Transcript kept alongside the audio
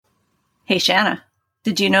Hey, Shanna,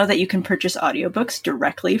 did you know that you can purchase audiobooks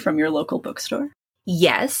directly from your local bookstore?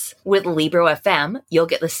 Yes, with Libro FM, you'll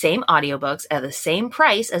get the same audiobooks at the same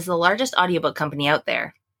price as the largest audiobook company out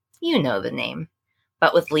there. You know the name.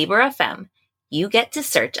 But with Libro FM, you get to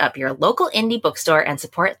search up your local indie bookstore and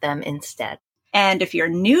support them instead. And if you're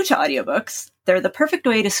new to audiobooks, they're the perfect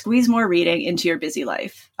way to squeeze more reading into your busy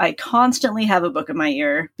life. I constantly have a book in my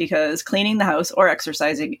ear because cleaning the house or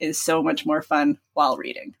exercising is so much more fun while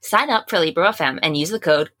reading. Sign up for Libro FM and use the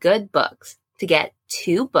code GOODBOOKS to get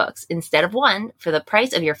 2 books instead of 1 for the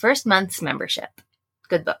price of your first month's membership.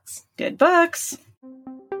 Good books. Good books.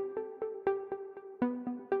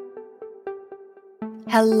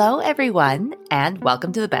 Hello, everyone, and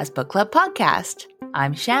welcome to the Best Book Club podcast.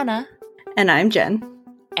 I'm Shanna. And I'm Jen.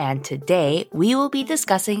 And today we will be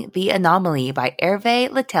discussing The Anomaly by Herve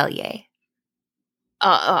Tellier.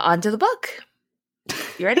 On to the book.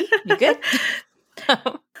 You ready? You good?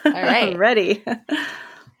 All right. I'm ready.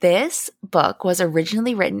 This book was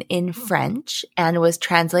originally written in French and was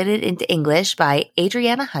translated into English by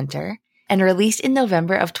Adriana Hunter and released in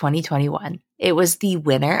November of 2021. It was the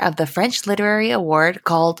winner of the French Literary Award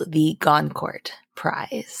called the Goncourt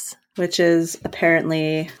Prize, which is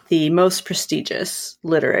apparently the most prestigious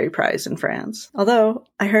literary prize in France. Although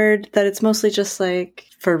I heard that it's mostly just like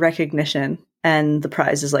for recognition, and the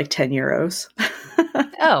prize is like 10 euros.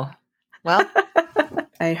 Oh, well.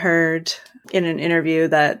 I heard in an interview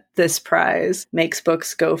that this prize makes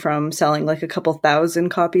books go from selling like a couple thousand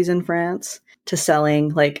copies in France to selling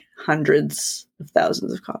like hundreds of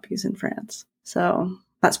thousands of copies in France. So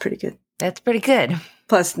that's pretty good. That's pretty good.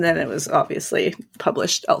 Plus, then it was obviously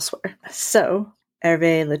published elsewhere. So,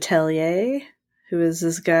 Herve Tellier, who is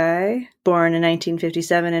this guy, born in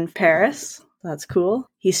 1957 in Paris. That's cool.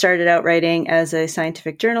 He started out writing as a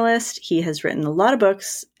scientific journalist. He has written a lot of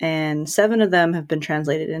books, and 7 of them have been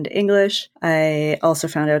translated into English. I also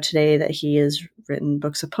found out today that he has written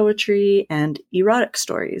books of poetry and erotic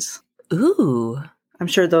stories. Ooh. I'm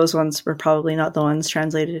sure those ones were probably not the ones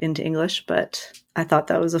translated into English, but I thought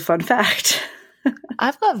that was a fun fact.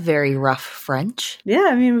 I've got very rough French. Yeah,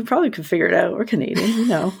 I mean, we probably could figure it out. We're Canadian, you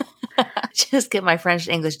know. Just get my French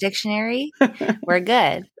to English dictionary. We're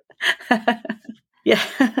good. Yeah.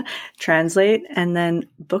 Translate and then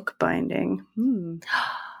bookbinding. Ooh.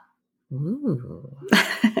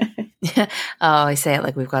 Oh, I say it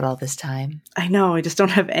like we've got all this time. I know, I just don't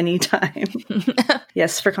have any time.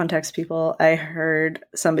 Yes, for context, people, I heard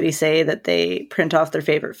somebody say that they print off their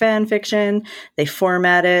favorite fan fiction, they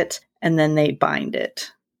format it, and then they bind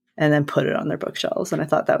it and then put it on their bookshelves. And I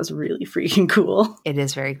thought that was really freaking cool. It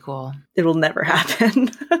is very cool. It will never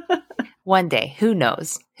happen. One day. Who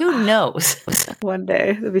knows? Who knows? One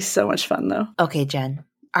day. It'll be so much fun, though. Okay, Jen.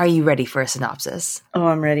 Are you ready for a synopsis? Oh,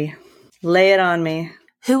 I'm ready. Lay it on me.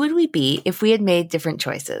 Who would we be if we had made different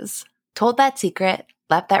choices? Told that secret,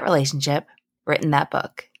 left that relationship, written that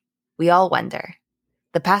book? We all wonder.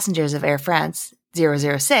 The passengers of Air France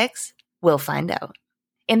 006 will find out.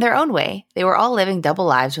 In their own way, they were all living double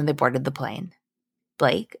lives when they boarded the plane.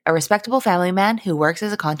 Blake, a respectable family man who works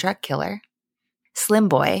as a contract killer. Slim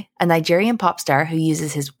Boy, a Nigerian pop star who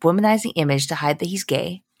uses his womanizing image to hide that he's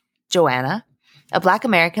gay. Joanna, a Black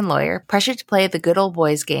American lawyer pressured to play the good old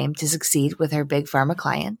boys game to succeed with her big pharma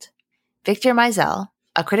client. Victor Mizell,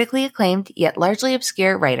 a critically acclaimed yet largely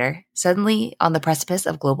obscure writer, suddenly on the precipice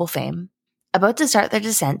of global fame. About to start their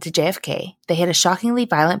descent to JFK, they hit a shockingly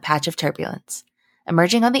violent patch of turbulence,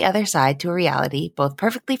 emerging on the other side to a reality both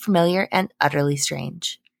perfectly familiar and utterly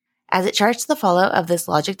strange. As it charts the fallout of this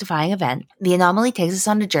logic-defying event, The Anomaly takes us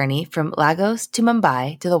on a journey from Lagos to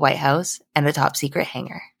Mumbai to the White House and a top-secret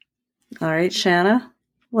hangar. All right, Shanna,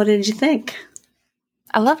 what did you think?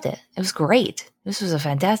 I loved it. It was great. This was a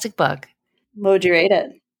fantastic book. What would you rate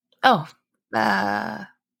it? Oh, I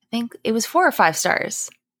think it was 4 or 5 stars.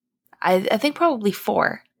 I think probably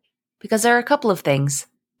 4, because there are a couple of things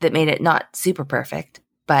that made it not super perfect,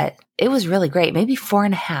 but it was really great. Maybe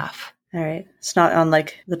 4.5. All right. It's not on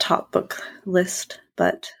like the top book list,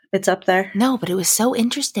 but it's up there. No, but it was so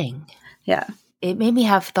interesting. Yeah. It made me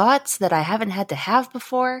have thoughts that I haven't had to have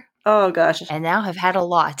before. Oh, gosh. And now have had a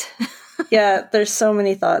lot. Yeah, there's so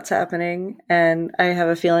many thoughts happening, and I have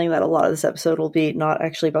a feeling that a lot of this episode will be not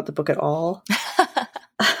actually about the book at all.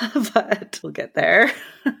 But we'll get there.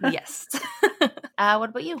 Yes. What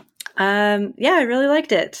about you? Yeah, I really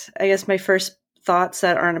liked it. I guess my first thoughts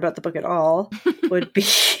that aren't about the book at all would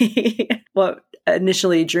be what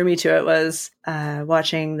initially drew me to it was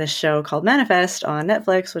watching this show called Manifest on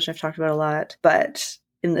Netflix, which I've talked about a lot. But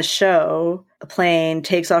in the show, a plane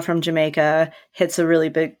takes off from Jamaica, hits a really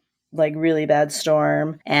big like really bad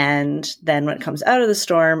storm. And then when it comes out of the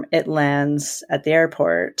storm, it lands at the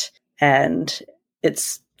airport and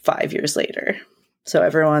it's 5 years later. So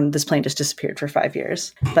this plane just disappeared for 5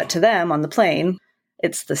 years. But to them on the plane,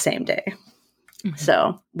 it's the same day. Mm-hmm.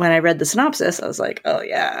 So when I read the synopsis, I was like, oh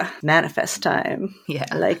yeah, manifest time. Yeah.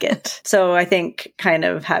 I like it. So I think kind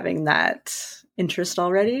of having that interest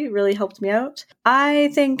already really helped me out. I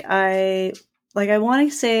think I want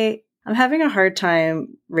to say I'm having a hard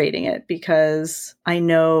time rating it because I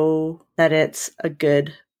know that it's a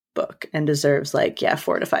good book and deserves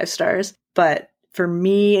 4 to 5 stars. But for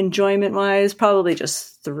me, enjoyment wise, probably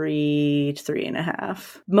just 3 to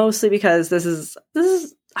 3.5. Mostly because this is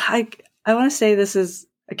I want to say this is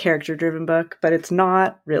a character-driven book, but it's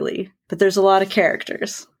not really. But there's a lot of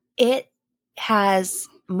characters. It has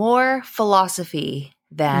more philosophy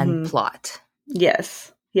than plot.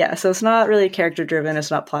 Yes. Yeah, so it's not really character-driven,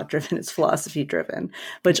 it's not plot-driven, it's philosophy-driven,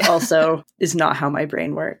 which also is not how my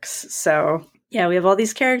brain works. So, yeah, we have all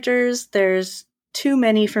these characters. There's too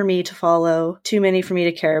many for me to follow, too many for me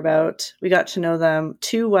to care about. We got to know them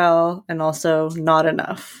too well and also not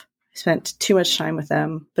enough. I spent too much time with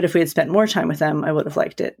them, but if we had spent more time with them, I would have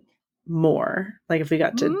liked it more. Like if we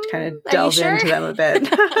got to kind of delve into them a bit.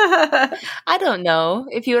 I don't know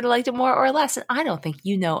if you would have liked it more or less, and I don't think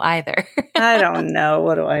you know either. I don't know.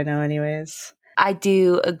 What do I know anyways? I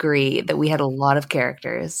do agree that we had a lot of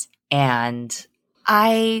characters, and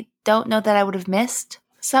I don't know that I would have missed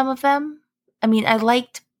some of them. I mean, I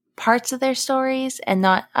liked parts of their stories and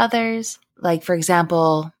not others. Like, for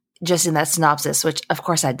example, just in that synopsis, which of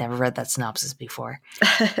course I'd never read that synopsis before.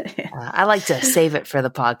 I like to save it for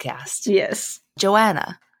the podcast. Yes.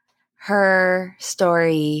 Joanna, her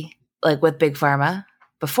story, like with Big Pharma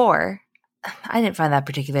before, I didn't find that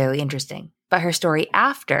particularly interesting. But her story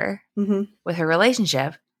after, with her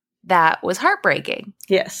relationship, that was heartbreaking.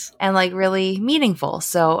 Yes. And like really meaningful.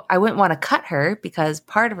 So I wouldn't want to cut her because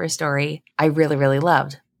part of her story I really, really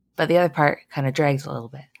loved. But the other part kind of drags a little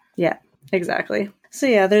bit. Yeah, exactly. So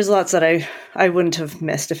yeah, there's lots that I wouldn't have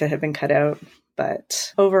missed if it had been cut out.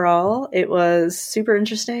 But overall, it was super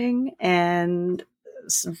interesting, and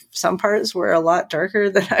some parts were a lot darker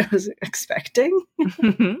than I was expecting.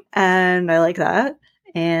 And I like that.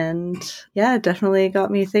 And yeah, it definitely got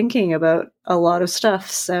me thinking about a lot of stuff.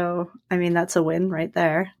 So, I mean, that's a win right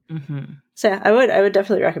there. So yeah, I would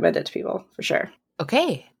definitely recommend it to people for sure.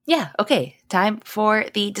 Okay. Yeah. Okay. Time for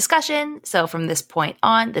the discussion. So from this point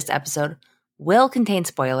on, this episode will contain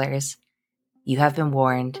spoilers. You have been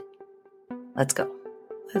warned. Let's go.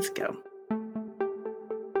 Let's go.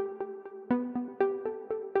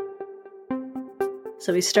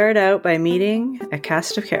 So we start out by meeting a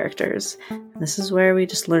cast of characters. This is where we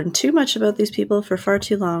just learn too much about these people for far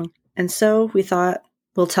too long. And so we thought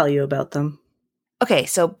we'll tell you about them. Okay,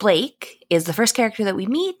 so Blake is the first character that we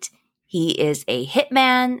meet. He is a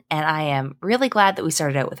hitman, and I am really glad that we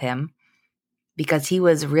started out with him because he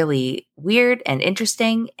was really weird and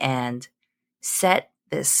interesting and set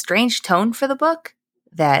this strange tone for the book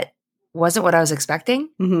that wasn't what I was expecting.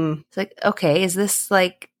 It's like, okay, is this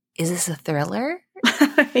a thriller?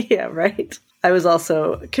 Yeah, right. I was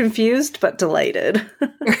also confused but delighted.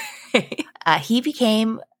 He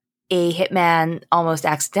became a hitman almost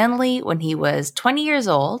accidentally when he was 20 years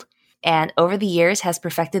old, and over the years has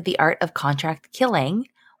perfected the art of contract killing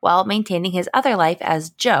while maintaining his other life as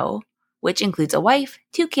Joe, which includes a wife,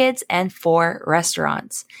 2 kids, and 4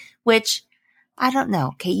 restaurants, which I don't know.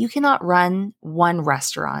 Okay, you cannot run one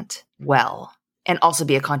restaurant well and also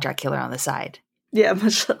be a contract killer on the side. Yeah,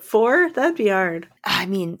 4? That'd be hard. I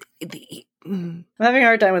mean, I'm having a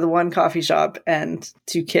hard time with 1 coffee shop and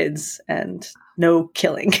 2 kids and no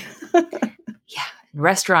killing. Yeah,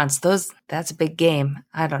 restaurants, that's a big game.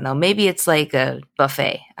 I don't know. Maybe it's like a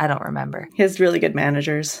buffet. I don't remember. He has really good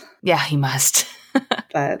managers. Yeah, he must.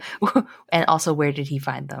 But and also, where did he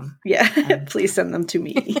find them? Yeah, please send them to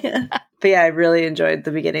me. But yeah, I really enjoyed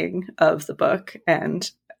the beginning of the book,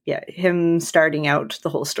 and yeah, him starting out the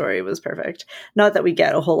whole story was perfect. Not that we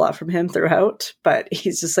get a whole lot from him throughout, but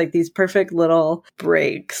he's just like these perfect little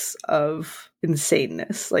breaks of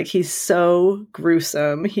insaneness. Like, he's so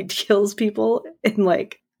gruesome. He kills people in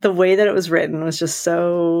like the way that it was written was just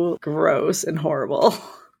so gross and horrible,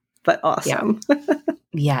 but awesome.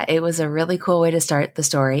 Yeah, it was a really cool way to start the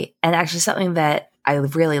story. And actually something that I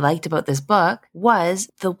really liked about this book was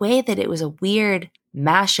the way that it was a weird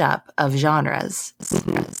mashup of genres.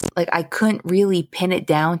 Like, I couldn't really pin it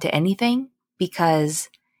down to anything because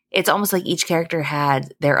it's almost like each character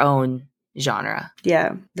had their own genre.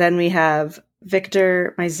 Yeah. Then we have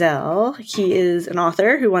Victor Meisel, he is an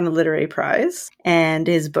author who won a literary prize, and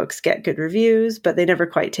his books get good reviews, but they never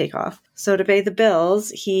quite take off. So to pay the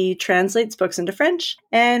bills, he translates books into French,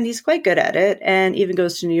 and he's quite good at it, and even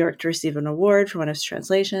goes to New York to receive an award for one of his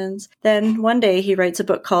translations. Then one day he writes a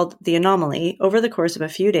book called The Anomaly over the course of a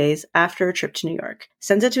few days after a trip to New York,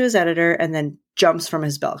 sends it to his editor, and then jumps from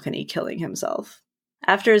his balcony, killing himself.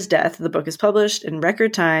 After his death, the book is published in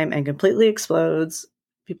record time and completely explodes.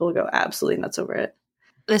 People go absolutely nuts over it.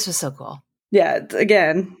 This was so cool. Yeah,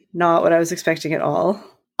 again, not what I was expecting at all.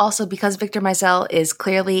 Also, because Victor Meisel is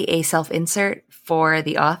clearly a self-insert for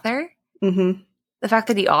the author, the fact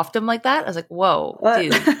that he offed him like that, I was like, whoa, what?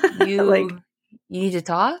 Dude, you need to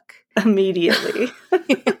talk? Immediately.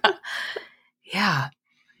 Yeah.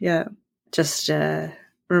 Just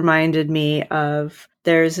reminded me of,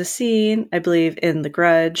 there's a scene, I believe, in The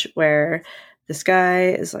Grudge where this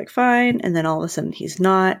guy is like fine, and then all of a sudden he's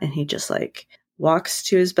not, and he just like walks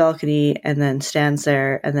to his balcony and then stands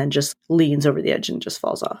there and then just leans over the edge and just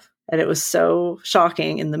falls off. And it was so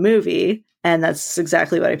shocking in the movie, and that's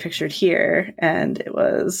exactly what I pictured here, and it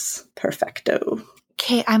was perfecto.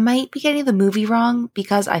 Okay, I might be getting the movie wrong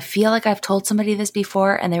because I feel like I've told somebody this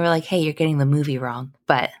before and they were like, hey, you're getting the movie wrong.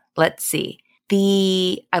 But let's see.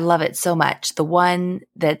 I love it so much. The one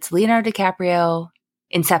that's Leonardo DiCaprio,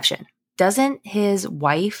 Inception. Doesn't his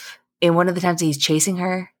wife, in one of the times he's chasing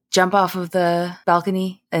her, jump off of the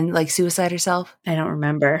balcony and like suicide herself? I don't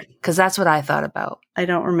remember. Because that's what I thought about. I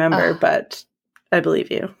don't remember, but I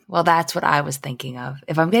believe you. Well, that's what I was thinking of.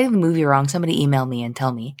 If I'm getting the movie wrong, somebody email me and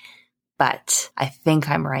tell me. But I think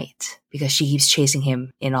I'm right because she keeps chasing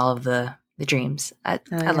him in all of the dreams. I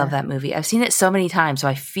love that movie. I've seen it so many times, so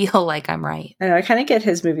I feel like I'm right. I know. I kind of get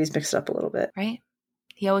his movies mixed up a little bit. Right?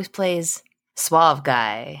 He always plays suave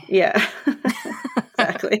guy. Yeah,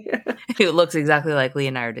 exactly. Who looks exactly like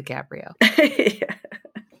Leonardo DiCaprio. Yeah.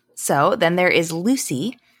 So then there is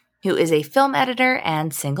Lucy, who is a film editor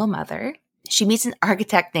and single mother. She meets an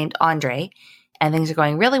architect named Andre, and things are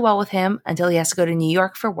going really well with him until he has to go to New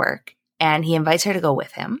York for work, and he invites her to go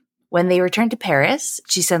with him. When they return to Paris,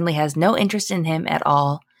 she suddenly has no interest in him at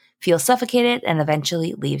all, feels suffocated, and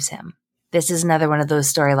eventually leaves him. This is another one of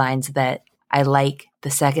those storylines that I like the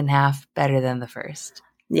second half better than the first.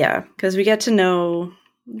 Yeah, because we get to know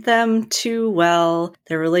them too well,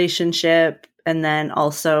 their relationship, and then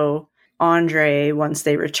also Andre once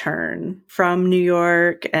they return from New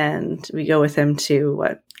York, and we go with him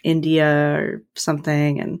to India or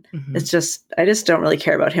something, and it's just, I just don't really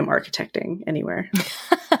care about him architecting anywhere.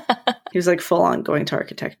 He was like full on going to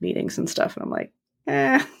architect meetings and stuff, and I'm like,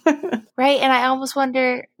 eh. Right, and I almost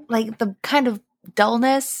wonder, like, the kind of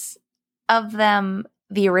dullness of them,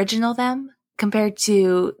 the original them, compared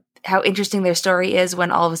to how interesting their story is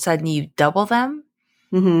when all of a sudden you double them.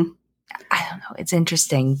 I don't know. It's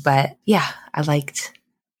interesting, but yeah, I liked.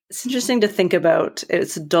 It's interesting to think about.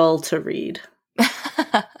 It's dull to read.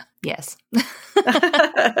 Yes.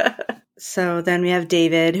 So then we have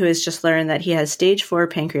David, who has just learned that he has stage 4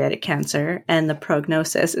 pancreatic cancer, and the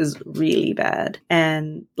prognosis is really bad.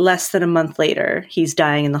 And less than a month later, he's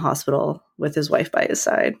dying in the hospital with his wife by his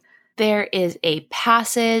side. There is a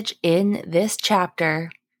passage in this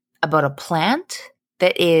chapter about a plant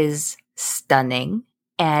that is stunning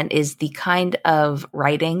and is the kind of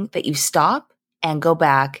writing that you stop and go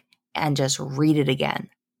back and just read it again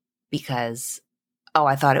because,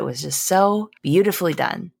 I thought it was just so beautifully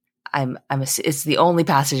done. It's the only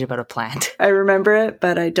passage about a plant. I remember it,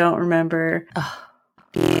 but I don't remember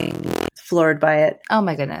being floored by it. Oh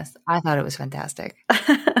my goodness. I thought it was fantastic.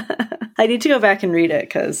 I need to go back and read it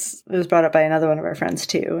because it was brought up by another one of our friends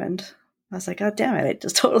too. And I was like, God damn it. I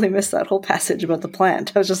just totally missed that whole passage about the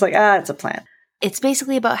plant. I was just like, it's a plant. It's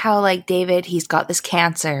basically about how like David, he's got this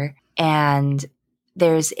cancer and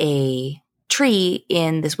there's a tree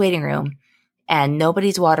in this waiting room and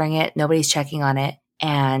nobody's watering it. Nobody's checking on it.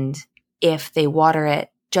 And if they water it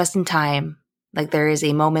just in time, like there is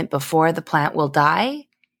a moment before the plant will die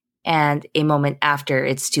and a moment after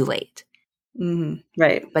it's too late.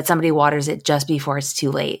 Right. But somebody waters it just before it's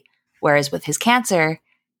too late. Whereas with his cancer,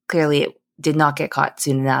 clearly it did not get caught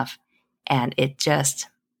soon enough. And it just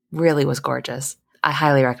really was gorgeous. I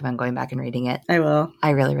highly recommend going back and reading it. I will. I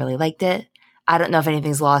really, really liked it. I don't know if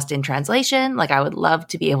anything's lost in translation. Like I would love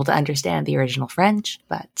to be able to understand the original French,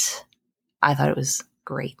 but I thought it was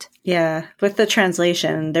great. Yeah. With the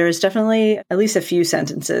translation, there was definitely at least a few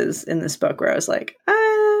sentences in this book where I was like,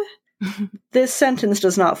 this sentence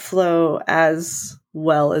does not flow as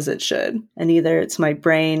well as it should. And either it's my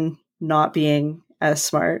brain not being as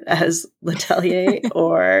smart as Le Tellier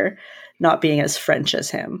or not being as French as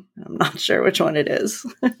him. I'm not sure which one it is.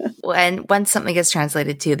 And when something gets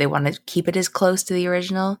translated too, they want to keep it as close to the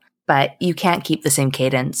original, but you can't keep the same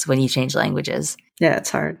cadence when you change languages. Yeah, it's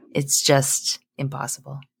hard. It's just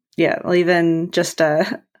impossible. Yeah, well, even just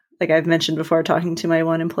like I've mentioned before, talking to my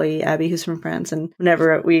one employee, Abby, who's from France, and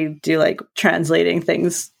whenever we do like translating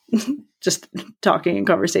things, just talking in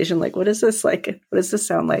conversation, like, what is this like? What does this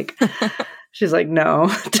sound like? She's like,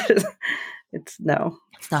 no, it's no.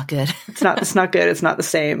 It's not good. It's not good. It's not the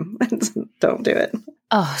same. Don't do it.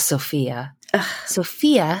 Oh, Sophia.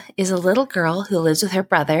 Sophia is a little girl who lives with her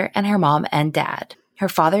brother and her mom and dad. Her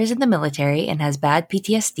father is in the military and has bad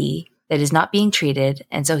PTSD that is not being treated,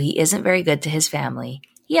 and so he isn't very good to his family.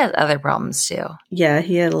 He has other problems too. Yeah,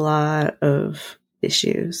 he had a lot of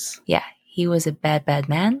issues. Yeah, he was a bad, bad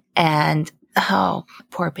man. And, oh,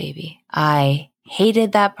 poor baby. I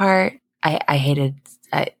hated that part. I hated.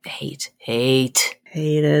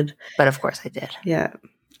 But of course I did. Yeah.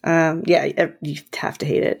 You have to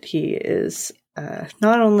hate it. He is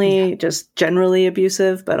not only just generally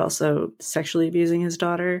abusive, but also sexually abusing his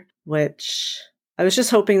daughter, which I was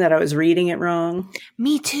just hoping that I was reading it wrong.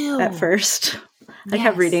 Me too. At first. I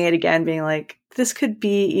kept reading it again, being like, this could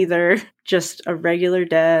be either just a regular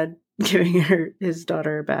dad giving his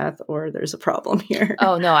daughter a bath, or there's a problem here.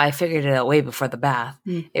 Oh, no, I figured it out way before the bath.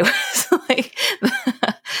 It was like,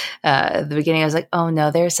 at the beginning, I was like, oh,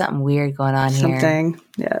 no, there's something weird going on here.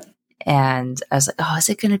 Yeah. And I was like, oh, is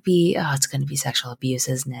it going to be, it's going to be sexual abuse,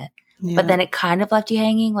 isn't it? Yeah. But then it kind of left you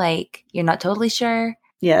hanging, like, you're not totally sure.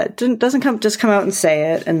 Yeah, it doesn't come out and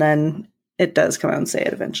say it, and then it does come out and say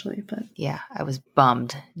it eventually. But yeah, I was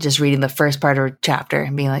bummed just reading the first part of a chapter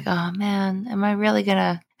and being like, oh, man, am I really going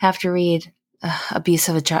to have to read abuse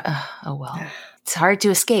of a child? Oh, well. It's hard to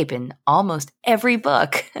escape in almost every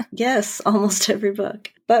book. Yes, almost every book.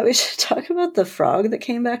 But we should talk about the frog that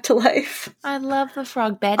came back to life. I love the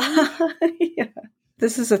frog, Betty. Yeah.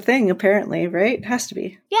 This is a thing, apparently, right? It has to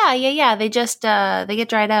be. Yeah. They just, they get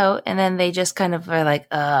dried out, and then they just kind of are like,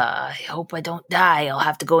 I hope I don't die. I'll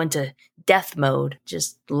have to go into death mode,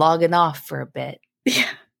 just logging off for a bit. Yeah.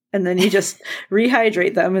 And then you just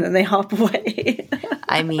rehydrate them, and then they hop away.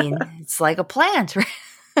 I mean, it's like a plant, right?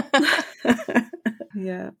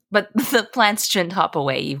 Yeah. But the plants shouldn't hop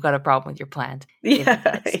away. You've got a problem with your plant.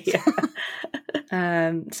 Yeah.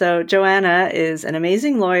 So Joanna is an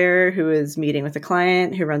amazing lawyer who is meeting with a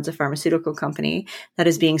client who runs a pharmaceutical company that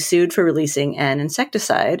is being sued for releasing an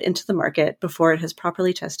insecticide into the market before it has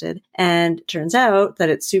properly tested. And it turns out that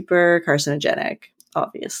it's super carcinogenic,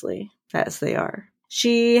 obviously, as they are.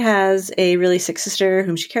 She has a really sick sister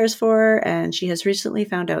whom she cares for, and she has recently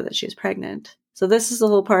found out that she is pregnant. So this is the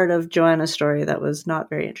whole part of Joanna's story that was not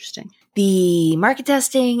very interesting. The market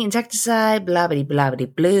testing, insecticide,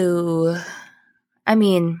 blue. I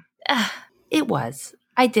mean, it was.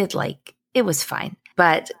 I did like, it was fine.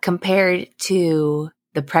 But compared to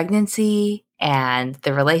the pregnancy and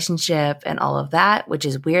the relationship and all of that, which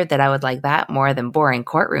is weird that I would like that more than boring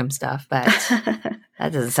courtroom stuff, but that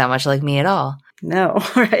doesn't sound much like me at all. No,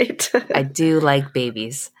 right? I do like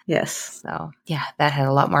babies. Yes. So, yeah, that had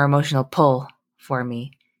a lot more emotional pull for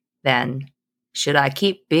me than should I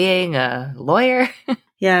keep being a lawyer?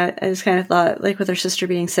 Yeah, I just kind of thought, like with her sister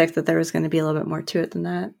being sick, that there was going to be a little bit more to it than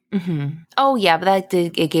that. Mm-hmm. Oh, yeah, but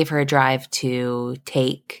it gave her a drive to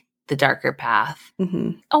take the darker path.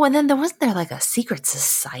 Mm-hmm. Oh, and then wasn't there like a secret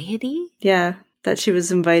society? Yeah, that she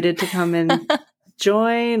was invited to come and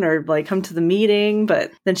join or like come to the meeting,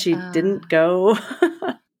 but then she didn't go.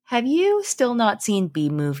 Have you still not seen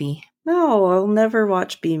B-Movie? No, I'll never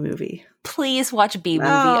watch B-Movie. Please watch B-Movie.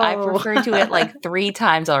 No. I've referred to it like 3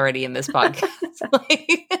 times already in this podcast.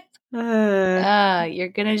 You're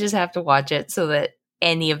going to just have to watch it so that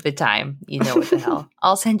any of the time you know what the hell.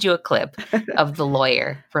 I'll send you a clip of the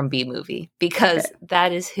lawyer from B-Movie because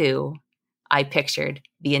that is who I pictured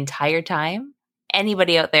the entire time.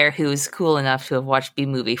 Anybody out there who's cool enough to have watched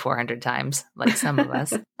B-Movie 400 times, like some of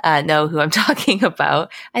us, know who I'm talking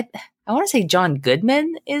about. I want to say John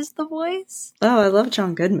Goodman is the voice. Oh, I love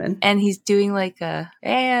John Goodman. And he's doing like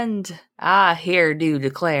here do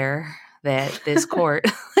declare that this court,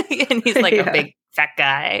 and he's like a big fat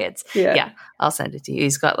guy. I'll send it to you.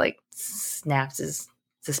 He's got like snaps his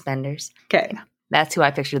suspenders. Okay. Yeah, that's who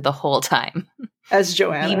I pictured the whole time. As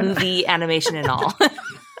Joanna. B-movie animation and all.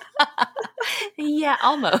 Yeah,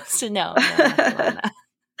 almost. No.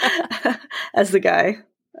 As the guy.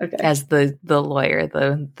 Okay. As the lawyer,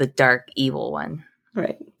 the dark evil one.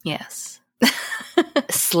 Right. Yes.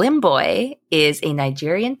 Slim Boy is a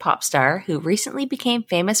Nigerian pop star who recently became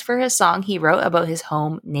famous for his song he wrote about his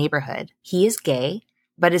home neighborhood. He is gay,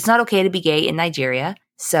 but it's not okay to be gay in Nigeria.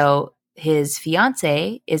 So his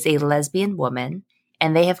fiance is a lesbian woman,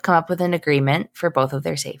 and they have come up with an agreement for both of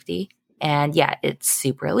their safety. And yeah, it's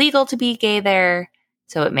super illegal to be gay there,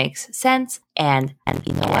 so it makes sense. And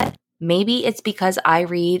you know what? Maybe it's because I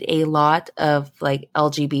read a lot of like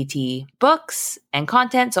LGBT books and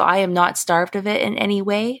content, so I am not starved of it in any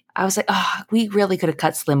way. I was like, oh, we really could have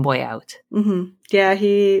cut Slim Boy out. Mm-hmm. Yeah,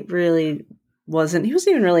 he really wasn't. He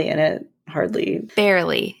wasn't even really in it, hardly.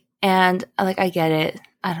 Barely. And like, I get it.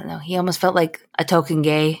 I don't know. He almost felt like a token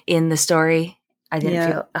gay in the story. I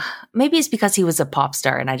didn't feel. Maybe it's because he was a pop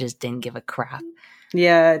star and I just didn't give a crap.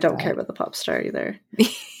 Yeah, I don't care about the pop star either.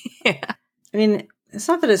 Yeah. I mean, it's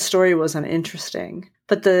not that his story was uninteresting,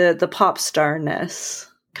 but the pop starness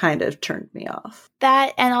kind of turned me off.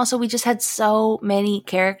 That, and also we just had so many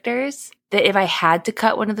characters that if I had to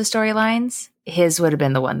cut one of the storylines, his would have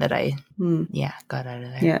been the one that I, got out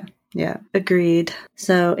of there. Yeah, agreed.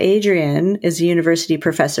 So Adrian is a university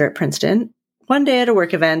professor at Princeton. One day at a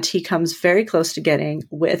work event, he comes very close to getting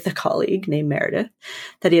with a colleague named Meredith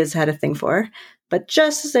that he has had a thing for. But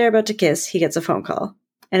just as they're about to kiss, he gets a phone call.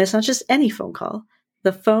 And it's not just any phone call.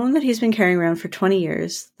 The phone that he's been carrying around for 20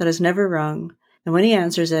 years that has never rung. And when he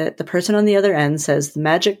answers it, the person on the other end says the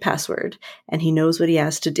magic password, and he knows what he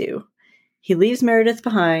has to do. He leaves Meredith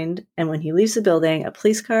behind, and when he leaves the building, a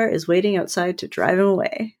police car is waiting outside to drive him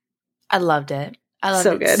away. I loved it. I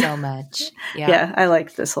loved it so much. Yeah, I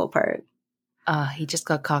liked this whole part. He just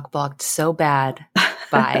got cock-blocked so bad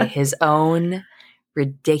by his own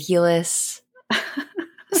ridiculous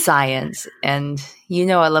science. And you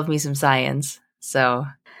know I love me some science. So,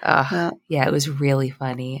 it was really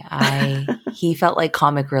funny. He felt like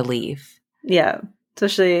comic relief. Yeah,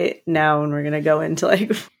 especially now when we're going to go into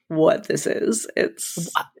like what this is. It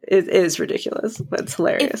is ridiculous, but it's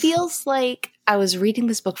hilarious. It feels like I was reading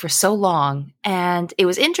this book for so long and it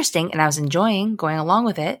was interesting and I was enjoying going along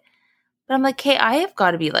with it. But I'm like, hey, I have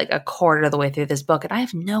got to be like a quarter of the way through this book and I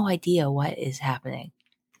have no idea what is happening.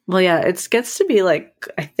 Well, yeah, it gets to be like,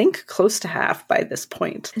 I think close to half by this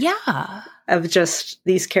point. Yeah. Of just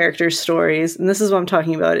these characters' stories. And this is what I'm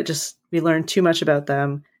talking about. We learned too much about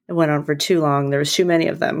them. It went on for too long. There was too many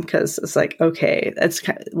of them because it's like, okay, that's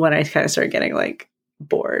kind of when I kind of started getting like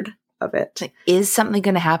bored of it. Like, is something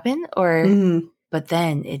going to happen? Or, but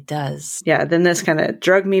then it does. Yeah, then this kind of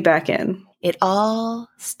drug me back in. It all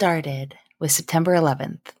started with September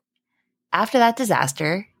 11th. After that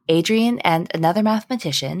disaster, Adrian and another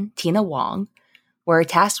mathematician, Tina Wong, were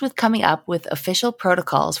tasked with coming up with official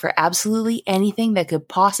protocols for absolutely anything that could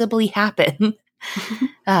possibly happen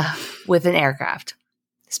with an aircraft,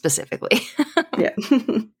 specifically. Yeah.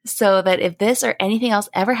 So that if this or anything else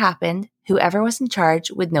ever happened, whoever was in charge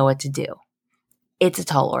would know what to do. It's a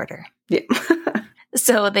tall order. Yeah.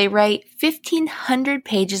 So they write 1,500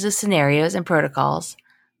 pages of scenarios and protocols,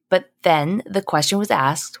 but then the question was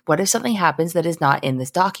asked, what if something happens that is not in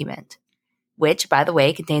this document? Which, by the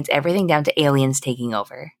way, contains everything down to aliens taking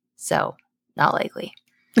over. So, not likely.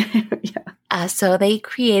 Yeah. So they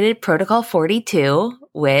created Protocol 42,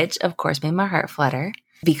 which, of course, made my heart flutter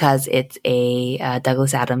because it's a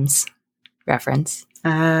Douglas Adams reference.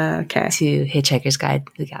 Okay. To Hitchhiker's Guide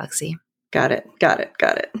to the Galaxy. Got it.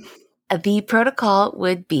 The protocol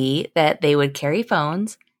would be that they would carry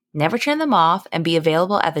phones, never turn them off, and be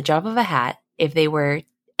available at the drop of a hat if they were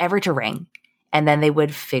ever to ring, and then they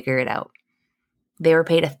would figure it out. They were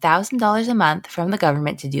paid $1,000 a month from the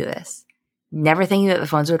government to do this, never thinking that the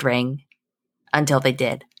phones would ring until they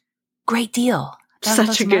did. Great deal.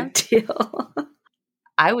 Such a good deal.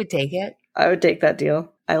 I would take it. I would take that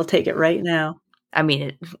deal. I will take it right now. I mean,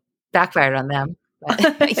 it backfired on them.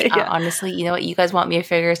 But Yeah. Honestly, you know what? You guys want me to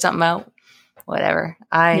figure something out? Whatever.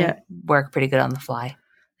 I work pretty good on the fly.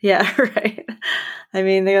 Yeah, right. I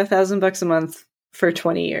mean, they got $1,000 a month for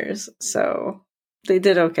 20 years, so they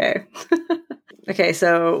did okay. Okay,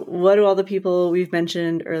 so what do all the people we've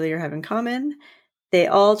mentioned earlier have in common? They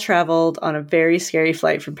all traveled on a very scary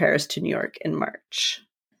flight from Paris to New York in March.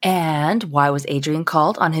 And why was Adrian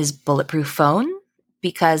called on his bulletproof phone?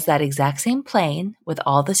 Because that exact same plane, with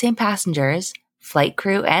all the same passengers, flight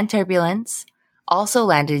crew, and turbulence, also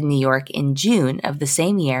landed in New York in June of the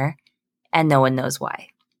same year, and no one knows why.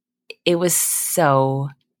 It was so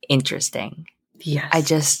interesting.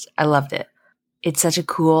 Yes. I loved it. It's such a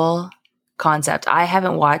cool concept. I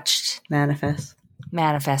haven't watched Manifest,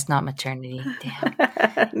 not Maternity.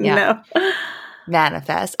 Damn. No.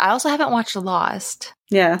 Manifest. I also haven't watched Lost.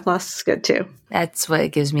 Yeah, Lost is good too. That's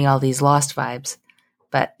what gives me all these Lost vibes.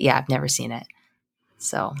 But yeah, I've never seen it.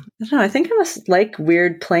 So I don't know. I think I must like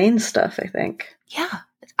weird plane stuff, I think. Yeah,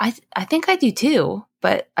 I think I do too,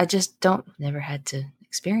 but I just never had to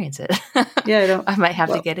experience it. Yeah, I don't. I might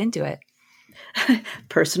have to get into it.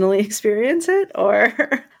 Personally experience it, or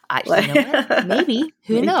You know what? Maybe.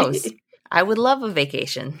 Who knows? I would love a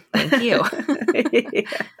vacation. Thank you. Yeah.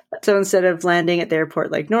 So instead of landing at the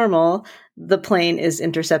airport like normal, the plane is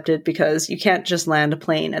intercepted because you can't just land a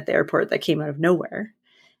plane at the airport that came out of nowhere.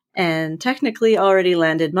 And technically already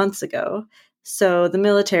landed months ago. So the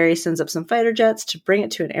military sends up some fighter jets to bring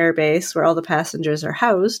it to an airbase where all the passengers are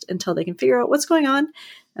housed until they can figure out what's going on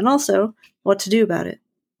and also what to do about it.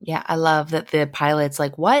 Yeah, I love that the pilot's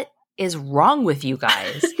like, what is wrong with you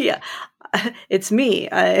guys? Yeah, it's me.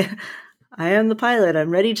 I am the pilot.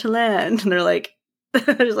 I'm ready to land. And they're like,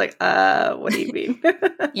 just like, what do you mean?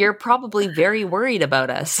 You're probably very worried about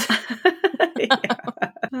us. Yeah.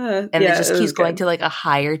 And it just keeps going to like a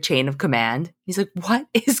higher chain of command. He's like, what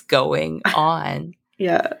is going on?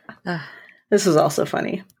 Yeah. This was also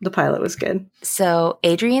funny. The pilot was good. So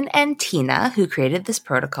Adrian and Tina, who created this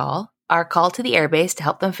protocol, are called to the airbase to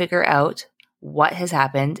help them figure out what has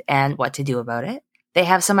happened and what to do about it. They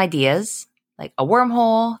have some ideas, like a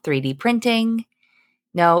wormhole, 3D printing.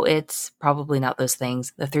 No, it's probably not those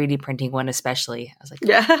things. The 3D printing one especially. I was like,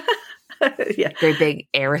 yeah. Yeah. Very big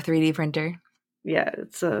air 3D printer. Yeah,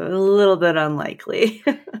 it's a little bit unlikely.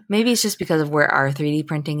 Maybe it's just because of where our 3D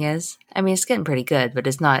printing is. I mean, it's getting pretty good, but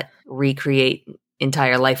it's not recreate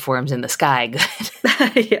entire life forms in the sky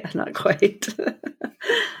good. Yeah, not quite.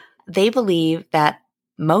 They believe that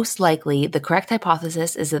most likely the correct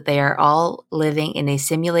hypothesis is that they are all living in a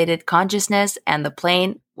simulated consciousness and the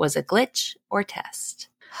plane was a glitch or test.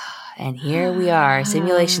 And here we are,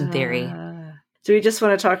 simulation theory. Do we just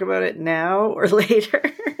want to talk about it now or later?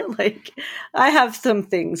 Like, I have some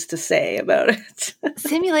things to say about it.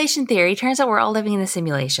 Simulation theory. Turns out we're all living in a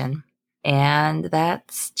simulation. And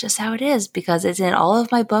that's just how it is because it's in all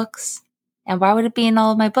of my books. And why would it be in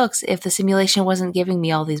all of my books if the simulation wasn't giving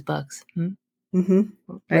me all these books? Mm-hmm.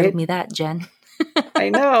 Riddle me that, Jen. I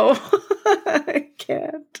know. I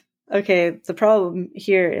can't. Okay, the problem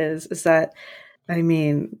here is that, I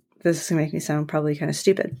mean, this is going to make me sound probably kind of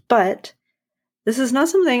stupid, but this is not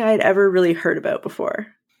something I'd ever really heard about before.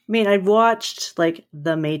 I mean, I'd watched, like,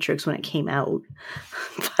 The Matrix when it came out,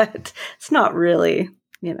 but it's not really,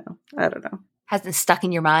 I don't know. Hasn't stuck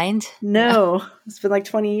in your mind? No, yeah. It's been like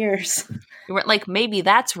 20 years. You weren't like, maybe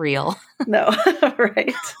that's real. No,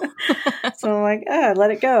 right. So I'm like,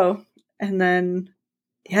 let it go. And then,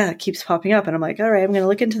 it keeps popping up. And I'm like, all right, I'm going to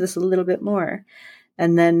look into this a little bit more.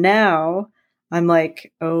 And then now I'm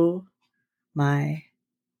like, oh my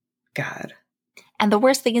God. And the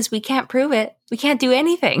worst thing is we can't prove it. We can't do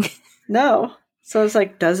anything. No. So it's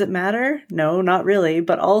like, does it matter? No, not really.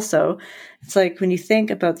 But also, it's like when you think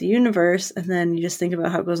about the universe and then you just think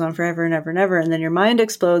about how it goes on forever and ever and ever, and then your mind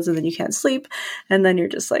explodes and then you can't sleep. And then you're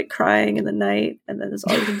just like crying in the night. And then that's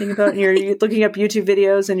all you can think about. And you're looking up YouTube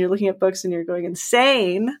videos and you're looking at books and you're going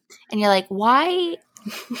insane. And you're like, why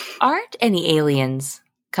aren't any aliens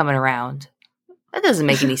coming around? That doesn't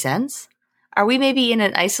make any sense. Are we maybe in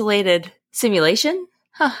an isolated simulation?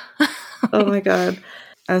 Huh. Oh my God.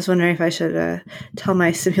 I was wondering if I should tell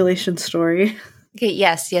my simulation story. Okay,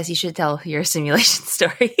 yes, you should tell your simulation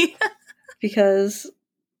story. Because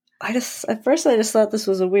at first I just thought this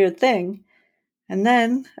was a weird thing. And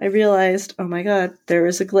then I realized, oh my God, there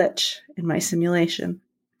is a glitch in my simulation.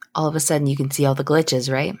 All of a sudden you can see all the glitches,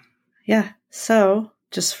 right? Yeah. So,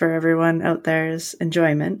 just for everyone out there's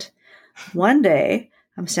enjoyment, one day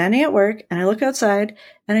I'm standing at work and I look outside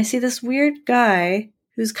and I see this weird guy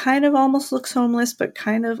who's kind of almost looks homeless, but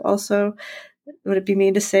kind of also, would it be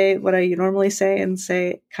mean to say what I normally say and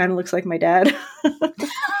say kind of looks like my dad?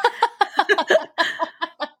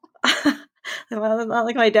 Well, not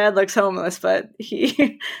like my dad looks homeless, but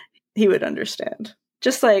he would understand.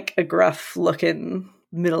 Just like a gruff looking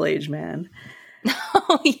middle-aged man.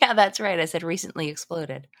 Oh, yeah, that's right. I said recently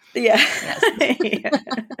exploded. Yeah. Yes. Yeah.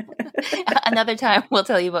 Another time we'll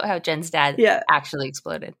tell you about how Jen's dad actually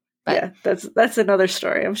exploded. But that's another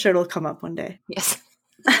story. I'm sure it'll come up one day. Yes.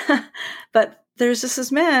 But there's just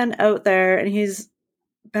this man out there and he's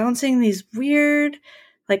bouncing these weird,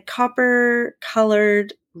 like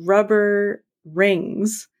copper-colored rubber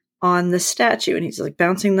rings on the statue. And he's like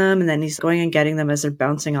bouncing them and then he's going and getting them as they're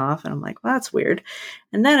bouncing off. And I'm like, well, that's weird.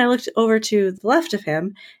 And then I looked over to the left of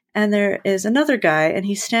him and there is another guy and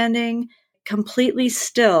he's standing completely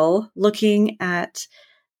still looking at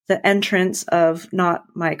the entrance of not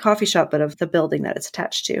my coffee shop, but of the building that it's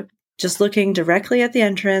attached to. Just looking directly at the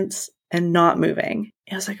entrance and not moving.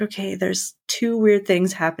 And I was like, okay, there's two weird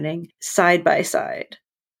things happening side by side,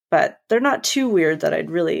 but they're not too weird that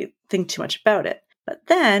I'd really think too much about it. But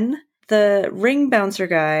then the ring bouncer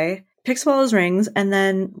guy picks up all his rings, and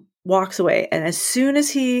then walks away. And as soon as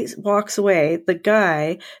he walks away, the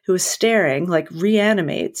guy who was staring, like,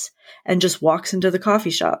 reanimates and just walks into the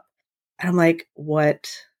coffee shop. And I'm like,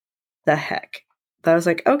 what the heck? But I was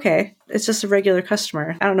like, okay, it's just a regular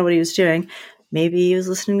customer. I don't know what he was doing. Maybe he was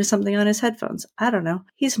listening to something on his headphones. I don't know.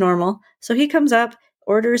 He's normal. So he comes up,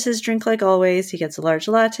 orders his drink like always. He gets a large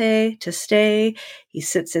latte to stay. He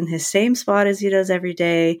sits in his same spot as he does every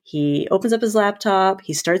day. He opens up his laptop.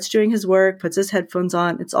 He starts doing his work, puts his headphones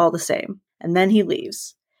on. It's all the same. And then he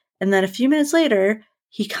leaves. And then a few minutes later,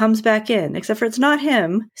 he comes back in, except for it's not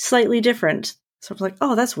him, slightly different. So I'm like,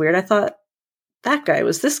 oh, that's weird. I thought that guy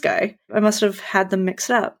was this guy. I must have had them mixed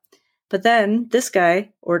up. But then this guy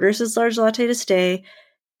orders his large latte to stay,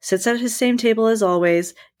 sits at his same table as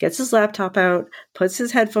always, gets his laptop out, puts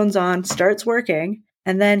his headphones on, starts working,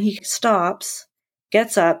 and then he stops,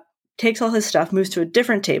 gets up, takes all his stuff, moves to a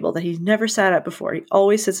different table that he's never sat at before. He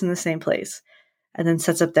always sits in the same place, and then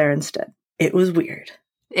sits up there instead. It was weird.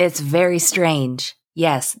 It's very strange.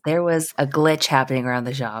 Yes, there was a glitch happening around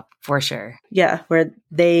the shop, for sure. Yeah, where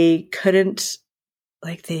they couldn't,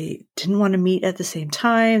 like, they didn't want to meet at the same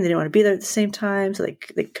time. They didn't want to be there at the same time. So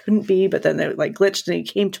they couldn't be, but then they like glitched and he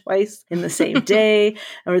came twice in the same day.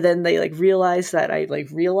 Or then they like realized that I like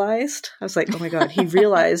realized. I was like, oh my God, he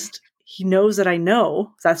realized he knows that I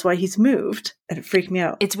know. That's why he's moved. And it freaked me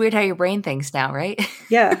out. It's weird how your brain thinks now, right?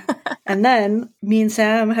 Yeah. And then me and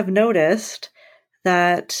Sam have noticed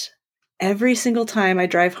that every single time I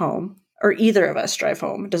drive home, or either of us drive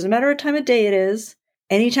home, it doesn't matter what time of day it is,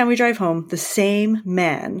 anytime we drive home, the same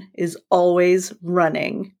man is always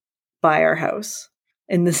running by our house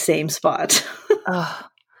in the same spot. Oh,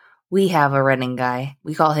 we have a running guy.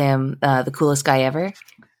 We call him the coolest guy ever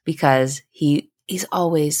because he's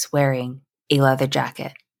always wearing a leather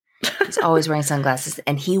jacket. He's always wearing sunglasses,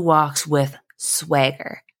 and he walks with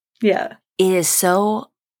swagger. Yeah. It is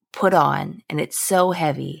so put on, and it's so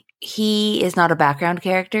heavy. He is not a background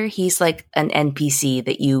character. He's like an NPC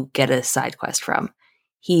that you get a side quest from.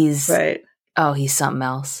 He's right. Oh, he's something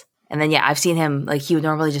else. And then, yeah, I've seen him, like, he would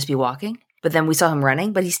normally just be walking, but then we saw him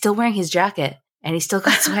running, but he's still wearing his jacket and he's still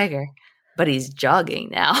got swagger, but he's jogging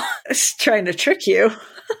now. He's trying to trick you.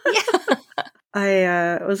 Yeah.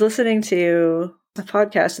 I was listening to a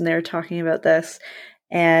podcast and they were talking about this,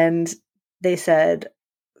 and they said,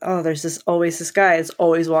 oh, there's always this guy is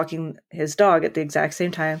always walking his dog at the exact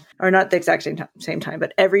same time, or not the exact same time,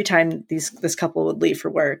 but every time this couple would leave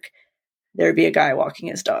for work, there would be a guy walking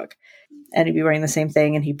his dog, and he'd be wearing the same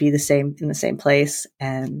thing, and he'd be in the same place.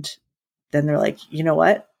 And then they're like, you know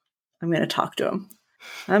what? I'm going to talk to him.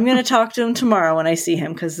 I'm going to talk to him tomorrow when I see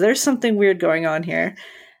him, because there's something weird going on here.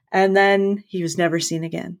 And then he was never seen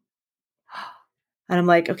again. And I'm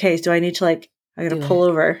like, okay, do I need to I'm going to pull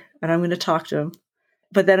over and I'm going to talk to him.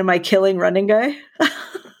 But then am I killing running guy?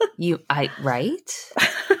 Right?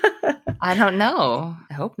 I don't know.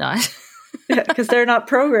 I hope not. Yeah, because they're not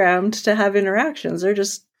programmed to have interactions. They're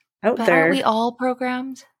just out there. Are we all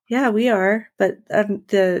programmed? Yeah, we are. But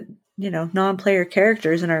the non-player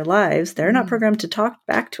characters in our lives, they're not programmed to talk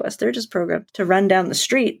back to us. They're just programmed to run down the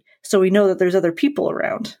street so we know that there's other people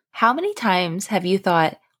around. How many times have you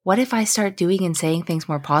thought, what if I start doing and saying things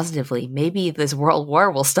more positively? Maybe this world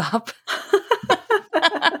war will stop.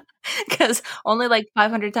 Because only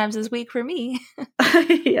 500 times this week for me.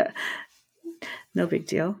 Yeah. No big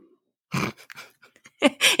deal.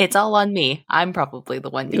 It's all on me. I'm probably the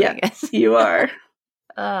one doing it. You are.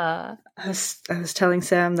 I was telling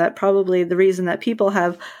Sam that probably the reason that people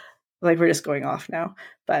have, we're just going off now,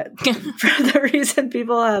 but for the reason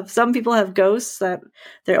some people have ghosts, that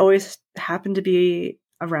they always happen to be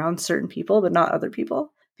around certain people, but not other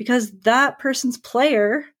people, because that person's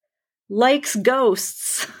player likes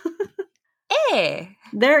ghosts. Hey!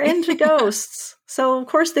 They're into ghosts. So, of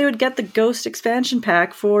course, they would get the ghost expansion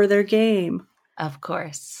pack for their game. Of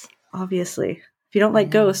course. Obviously. If you don't like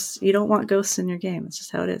ghosts, you don't want ghosts in your game. It's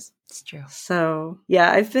just how it is. It's true. So,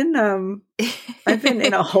 yeah, I've been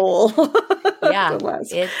in a hole the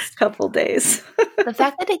last couple days. The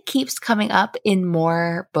fact that it keeps coming up in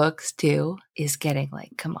more books, too, is getting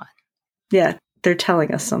come on. Yeah, they're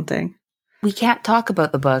telling us something. We can't talk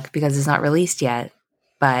about the book because it's not released yet,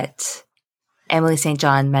 but Emily St.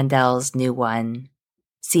 John Mandel's new one,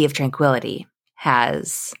 Sea of Tranquility,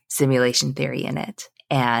 has simulation theory in it.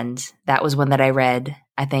 And that was one that I read,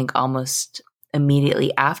 I think, almost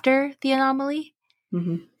immediately after The Anomaly.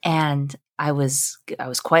 Mm-hmm. And I was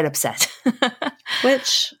quite upset.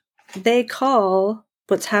 Which they call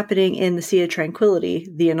what's happening in the Sea of Tranquility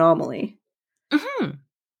the Anomaly. Mm-hmm.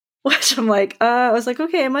 Which I'm like, I was like,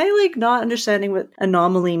 okay, am I like not understanding what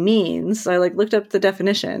anomaly means? So I like looked up the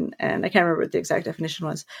definition, and I can't remember what the exact definition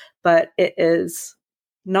was, but it is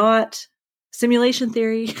not simulation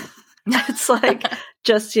theory. It's like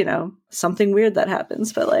just, something weird that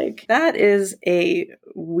happens. But like, that is a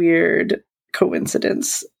weird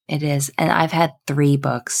coincidence. It is. And I've had 3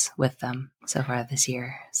 books with them so far this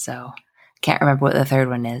year. So can't remember what the third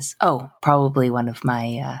one is. Oh, probably one of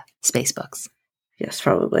my space books. Yes,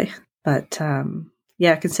 probably. But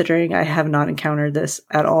yeah, considering I have not encountered this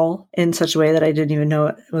at all in such a way that I didn't even know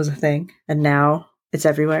it was a thing. And now it's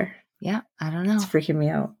everywhere. Yeah, I don't know. It's freaking me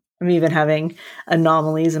out. I'm even having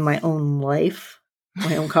anomalies in my own life,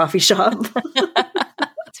 my own coffee shop.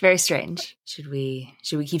 It's very strange. Should we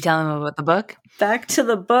keep telling them about the book? Back to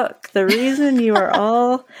the book. The reason you are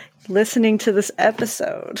all listening to this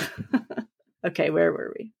episode. Okay, where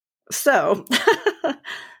were we? So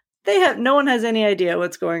no one has any idea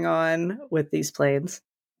what's going on with these planes.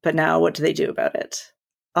 But now what do they do about it?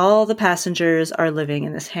 All the passengers are living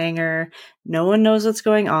in this hangar. No one knows what's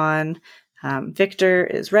going on. Victor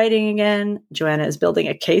is writing again. Joanna is building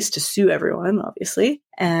a case to sue everyone, obviously,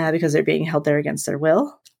 because they're being held there against their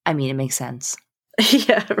will. I mean, it makes sense.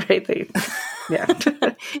 Yeah, right. Yeah.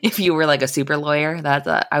 If you were like a super lawyer,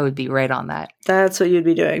 I would be right on that. That's what you'd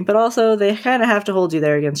be doing. But also, they kind of have to hold you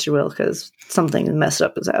there against your will because something messed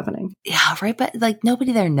up is happening. Yeah, right. But like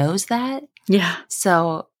nobody there knows that. Yeah.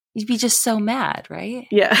 So you'd be just so mad, right?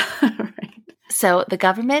 Yeah. Right. So the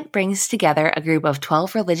government brings together a group of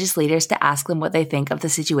 12 religious leaders to ask them what they think of the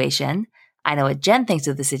situation. I know what Jen thinks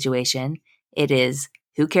of the situation. It is,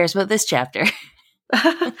 who cares about this chapter?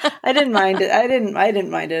 I didn't mind it. I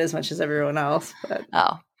didn't mind it as much as everyone else. But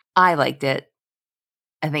I liked it.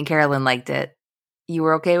 I think Carolyn liked it. You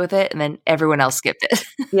were okay with it, and then everyone else skipped it.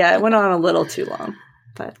 Yeah, it went on a little too long.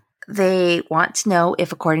 But they want to know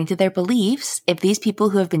if, according to their beliefs, if these people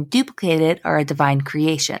who have been duplicated are a divine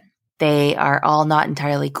creation. They are all not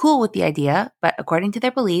entirely cool with the idea, but according to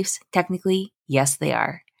their beliefs, technically, yes, they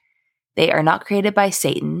are. They are not created by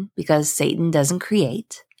Satan because Satan doesn't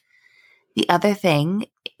create. The other thing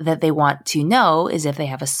that they want to know is if they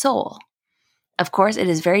have a soul. Of course, it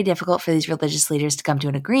is very difficult for these religious leaders to come to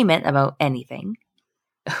an agreement about anything.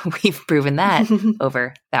 We've proven that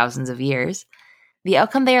over thousands of years. The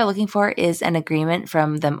outcome they are looking for is an agreement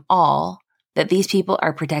from them all that these people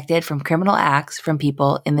are protected from criminal acts from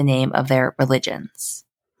people in the name of their religions.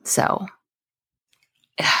 So,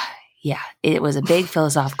 yeah, it was a big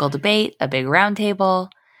philosophical debate, a big roundtable,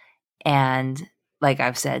 and like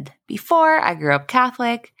I've said before, I grew up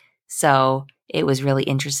Catholic, so it was really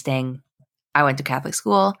interesting. I went to Catholic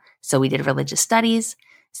school, so we did religious studies.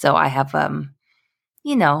 So I have, a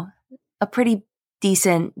pretty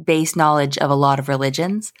decent base knowledge of a lot of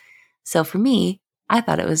religions. So for me, I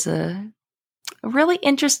thought it was a really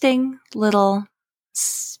interesting little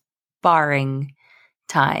sparring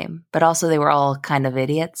time. But also they were all kind of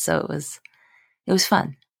idiots, so it was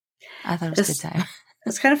fun. I thought it was a good time.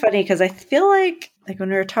 It's kind of funny because I feel like when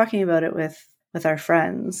we were talking about it with our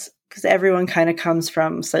friends, because everyone kind of comes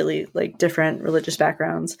from slightly like different religious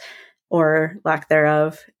backgrounds or lack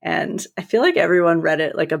thereof. And I feel like everyone read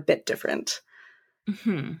it like a bit different.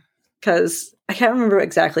 Because I can't remember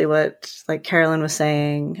exactly what like Carolyn was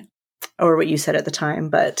saying or what you said at the time,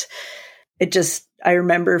 but I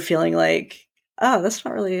remember feeling like, oh, that's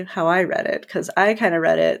not really how I read it. Because I kind of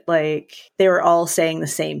read it like they were all saying the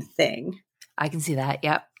same thing. I can see that,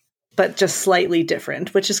 yep. But just slightly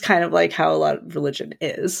different, which is kind of like how a lot of religion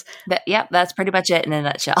is. That's pretty much it in a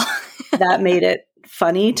nutshell. That made it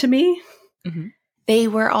funny to me. Mm-hmm. They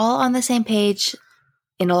were all on the same page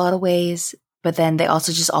in a lot of ways, but then they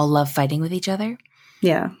also just all love fighting with each other.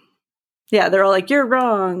 Yeah. Yeah, they're all like, you're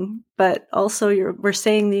wrong, but also we're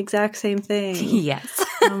saying the exact same thing. Yes.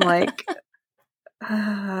 I'm like,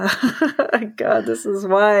 God, this is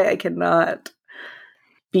why I cannot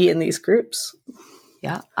be in these groups.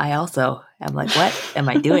 Yeah, I also am like, what am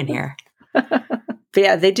I doing here? But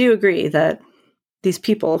yeah, they do agree that these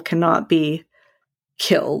people cannot be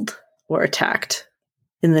killed or attacked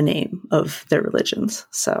in the name of their religions.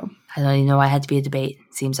 So I don't even know why it had to be a debate.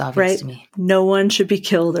 Seems obvious to me. No one should be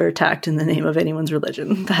killed or attacked in the name of anyone's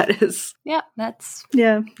religion. That is... that's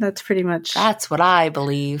pretty much... That's what I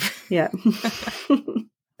believe. Yeah.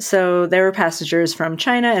 So there were passengers from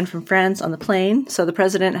China and from France on the plane. So the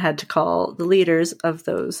president had to call the leaders of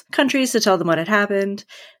those countries to tell them what had happened.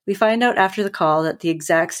 We find out after the call that the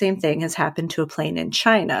exact same thing has happened to a plane in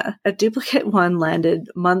China. A duplicate one landed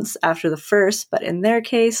months after the first, but in their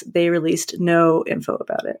case, they released no info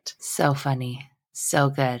about it. So funny. So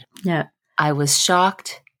good. Yeah. I was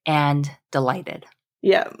shocked and delighted.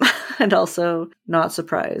 Yeah. And also not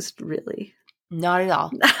surprised, really. Not at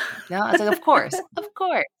all. No, it's like, of course. Of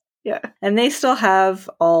course. Yeah. And they still have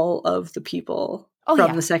all of the people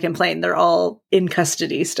from the second plane. They're all in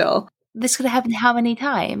custody still. This could have happened how many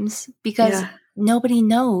times? Because Yeah. nobody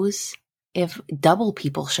knows if double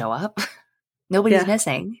people show up. Nobody's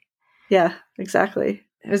missing. Yeah, exactly.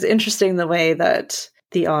 It was interesting the way that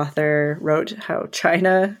the author wrote how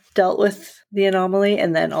China dealt with the anomaly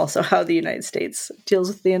and then also how the United States deals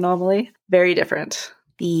with the anomaly. Very different.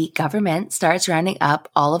 The government starts rounding up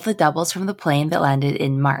all of the doubles from the plane that landed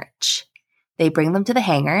in March. They bring them to the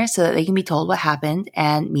hangar so that they can be told what happened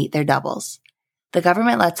and meet their doubles. The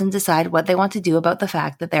government lets them decide what they want to do about the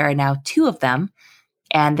fact that there are now 2 of them,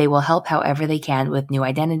 and they will help however they can with new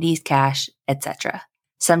identities, cash, etc.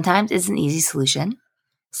 Sometimes it's an easy solution.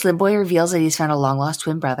 Slim Boy reveals that he's found a long-lost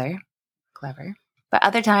twin brother. Clever. But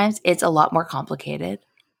other times, it's a lot more complicated.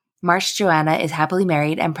 March Joanna is happily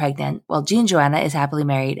married and pregnant, while June Joanna is happily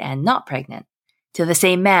married and not pregnant. To the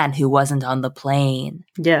same man who wasn't on the plane.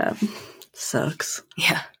 Yeah. Sucks.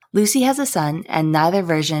 Yeah. Lucy has a son, and neither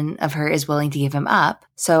version of her is willing to give him up,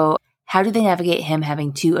 so how do they navigate him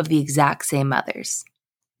having 2 of the exact same mothers?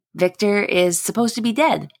 Victor is supposed to be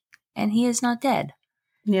dead, and he is not dead.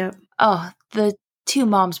 Yep. Oh, the 2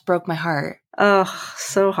 moms broke my heart. Oh,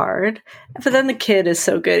 so hard. But then the kid is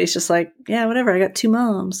so good. He's just like, yeah, whatever. I got 2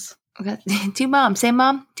 moms. I got 2 moms. Same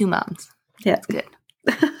mom, 2 moms. Yeah. That's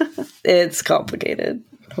good. It's complicated.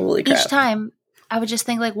 Holy crap. Each time, I would just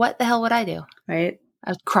think, like, what the hell would I do? Right?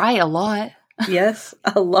 I would cry a lot. Yes,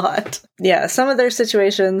 a lot. Yeah, some of their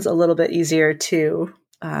situations a little bit easier to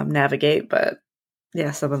navigate, but yeah,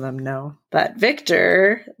 some of them no. But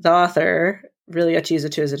Victor, the author, really got to use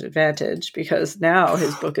it to his advantage because now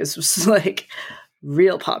his book is just like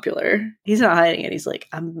real popular. He's not hiding it. He's like,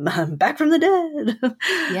 I'm back from the dead.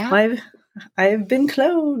 Yeah. I've been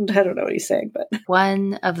cloned. I don't know what he's saying, but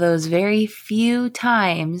one of those very few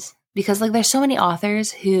times, because like there's so many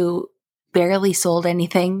authors who barely sold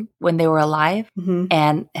anything when they were alive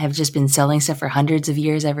and have just been selling stuff for hundreds of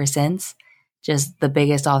years ever since. Just the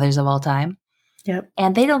biggest authors of all time. Yep.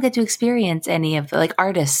 And they don't get to experience any of the, like,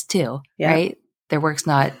 artists too, right? Their work's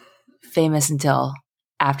not famous until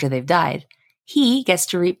after they've died. He gets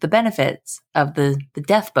to reap the benefits of the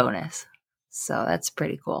death bonus. So that's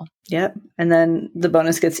pretty cool. Yep. And then the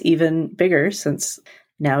bonus gets even bigger since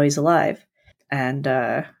now he's alive. And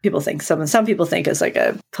people think, some people think it's like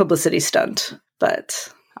a publicity stunt, but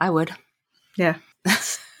I would. Yeah.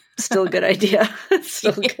 Still a good idea.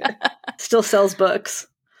 Still good. Still sells books.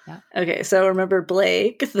 Yeah. Okay, so remember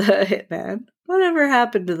Blake, the hitman. Whatever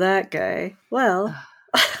happened to that guy? Well,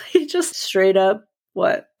 he just straight up,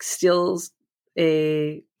 steals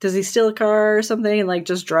does he steal a car or something and like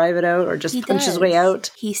just drive it out or just punch his way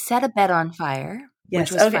out? He set a bed on fire. Yes.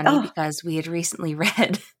 Which was funny because we had recently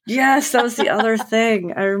read. Yes, that was the other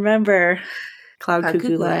thing. I remember Cloud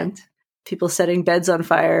Cuckoo Land. People setting beds on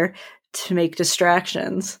fire to make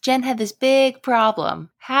distractions. Jen had this big problem.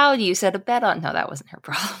 How do you set a bed on? No, that wasn't her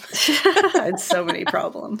problem. I had so many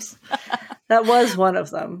problems. That was one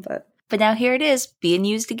of them, but now here it is, being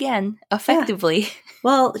used again, effectively. Yeah.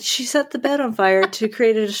 Well, she set the bed on fire to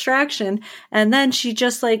create a distraction, and then she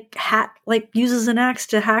just uses an axe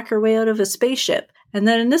to hack her way out of a spaceship. And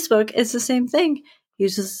then in this book, it's the same thing.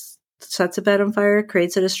 Sets a bed on fire,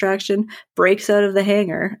 creates a distraction, breaks out of the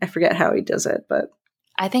hangar. I forget how he does it, but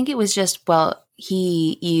I think it was just,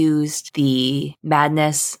 he used the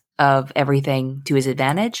madness of everything to his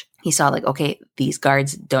advantage. He saw like, okay, these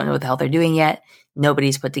guards don't know what the hell they're doing yet.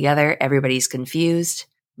 Nobody's put together. Everybody's confused.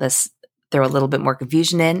 Let's throw a little bit more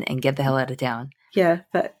confusion in and get the hell out of town. Yeah,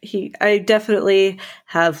 but I definitely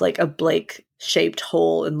have like a Blake shaped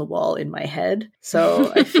hole in the wall in my head.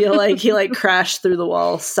 So I feel like he like crashed through the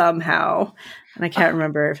wall somehow. And I can't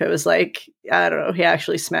remember if it was like, I don't know, he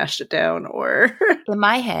actually smashed it down or... In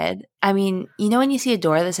my head, I mean, you know when you see a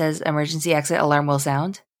door that says emergency exit alarm will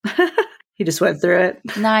sound? He just went through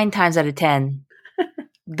it. 9 times out of 10,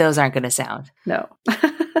 those aren't going to sound. No.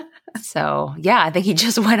 So, yeah, I think he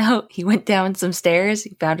just went out. He went down some stairs.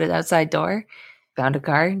 He found an outside door, found a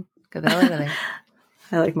car, got the hell out of there.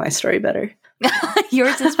 I like my story better.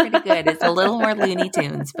 Yours is pretty good. It's a little more Looney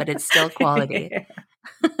Tunes, but it's still quality.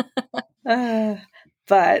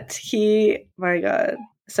 But my God.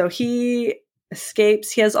 So he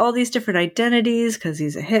escapes. He has all these different identities because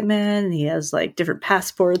he's a hitman and he has like different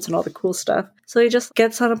passports and all the cool stuff. So he just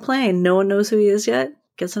gets on a plane. No one knows who he is yet.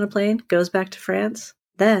 Gets on a plane, goes back to France,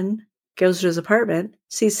 then goes to his apartment,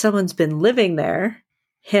 sees someone's been living there.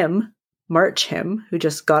 March him, who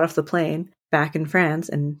just got off the plane, back in France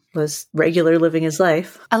and was regular living his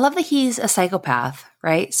life. I love that he's a psychopath,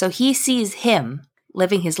 right? So he sees him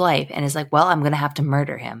living his life and is like, well, I'm going to have to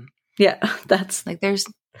murder him. Yeah, that's... Like, there's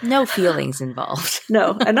no feelings involved.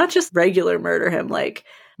 No, and not just regular murder him, like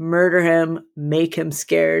murder him, make him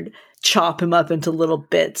scared, chop him up into little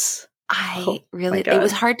bits. It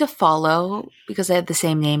was hard to follow because I had the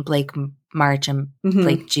same name, Blake March and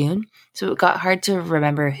Blake June. So it got hard to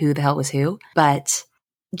remember who the hell was who. But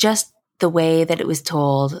just the way that it was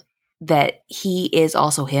told that he is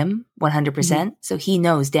also him 100%. So he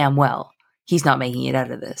knows damn well he's not making it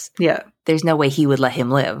out of this. Yeah. There's no way he would let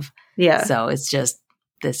him live. Yeah. So it's just,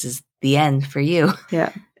 this is the end for you.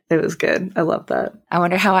 Yeah. It was good. I love that. I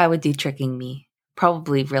wonder how I would do tricking me.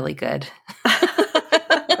 Probably really good.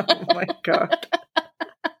 Oh my God.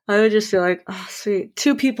 I would just feel like, oh, sweet.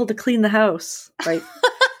 2 people to clean the house. Like,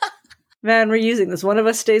 man, we're using this. One of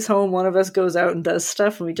us stays home, one of us goes out and does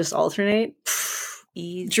stuff, and we just alternate.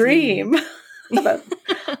 Easy. Dream.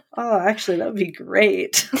 Actually, that would be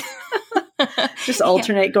great. Just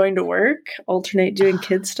alternate going to work, alternate doing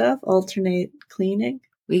kid stuff, alternate cleaning.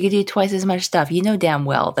 We could do twice as much stuff. You know damn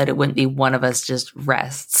well that it wouldn't be one of us just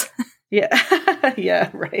rests. Yeah. Yeah,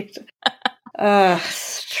 right.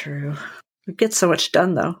 It's true. We get so much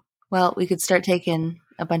done, though. Well, we could start taking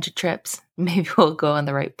a bunch of trips. Maybe we'll go on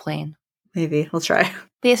the right plane. Maybe. We'll try.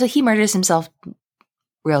 But yeah, so he murders himself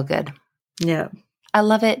real good. Yeah. I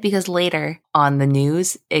love it because later on the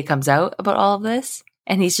news, it comes out about all of this.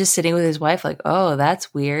 And he's just sitting with his wife like, oh,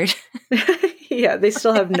 that's weird. Yeah, they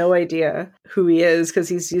still have no idea who he is because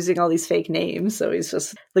he's using all these fake names. So he's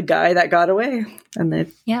just the guy that got away. And they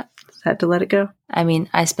had to let it go. I mean,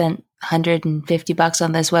 I spent $150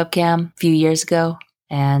 on this webcam a few years ago.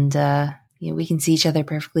 And we can see each other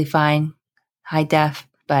perfectly fine, high def.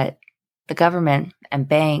 But the government and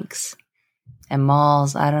banks and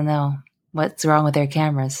malls, I don't know. What's wrong with their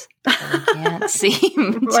cameras? They can't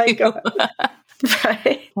seem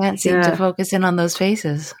to focus in on those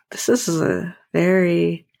faces. This is a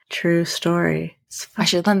very true story. I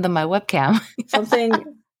should lend them my webcam. Something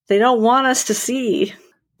they don't want us to see.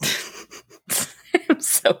 I'm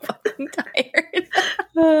so fucking tired.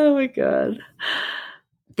 Oh my God.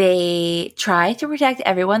 They try to protect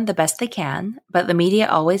everyone the best they can, but the media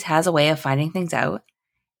always has a way of finding things out,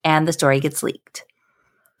 and the story gets leaked.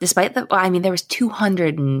 Despite there was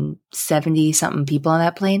 270 something people on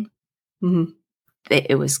that plane. Mm-hmm.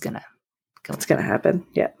 It was gonna go. It's gonna happen.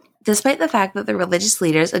 Yeah. Despite the fact that the religious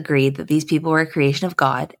leaders agreed that these people were a creation of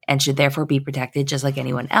God and should therefore be protected just like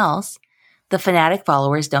anyone else, the fanatic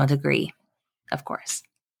followers don't agree. Of course.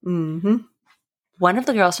 Mm-hmm. One of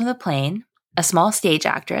the girls from the plane, a small stage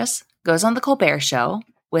actress, goes on the Colbert Show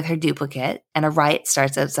with her duplicate, and a riot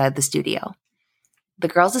starts outside the studio. The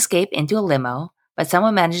girls escape into a limo, but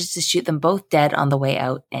someone manages to shoot them both dead on the way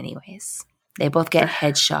out anyways. They both get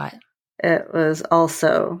headshot. It was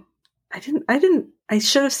also... I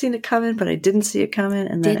should have seen it coming, but I didn't see it coming,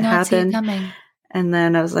 and then it happened. See it coming. And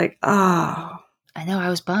then I was like, oh. I know, I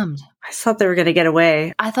was bummed. I thought they were going to get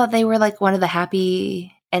away. I thought they were like one of the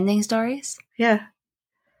happy ending stories. Yeah.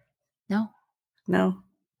 No.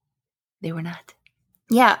 They were not.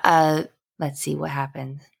 Yeah, let's see what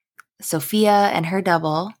happened. Sophia and her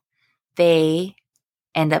double, they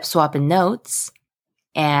end up swapping notes,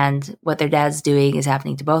 and what their dad's doing is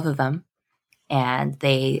happening to both of them. And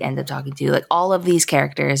they end up talking to, like, all of these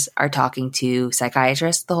characters are talking to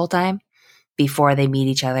psychiatrists the whole time before they meet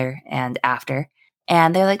each other and after.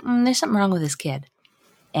 And they're like, there's something wrong with this kid.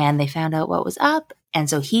 And they found out what was up. And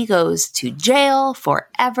so he goes to jail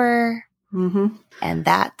forever. Mm-hmm. And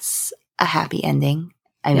that's a happy ending.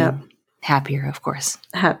 I mean, happier, of course.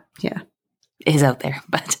 Is out there.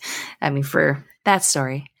 But, I mean, for that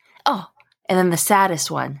story. Oh, and then the saddest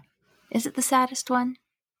one. Is it the saddest one?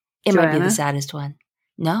 It might be the saddest one.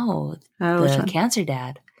 No, the cancer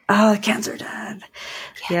dad. Oh, the cancer dad.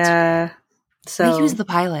 Yeah. So he was the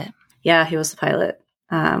pilot. Yeah, he was the pilot.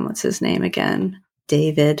 What's his name again?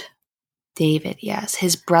 David. David, yes.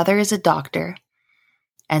 His brother is a doctor.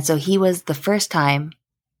 And so he was the first time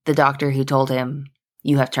the doctor who told him,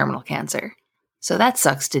 you have terminal cancer. So that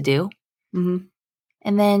sucks to do. Mm-hmm.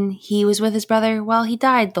 And then he was with his brother while he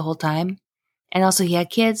died the whole time. And also he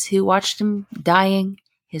had kids who watched him dying.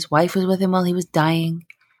 His wife was with him while he was dying.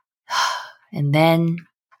 And then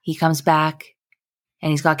he comes back and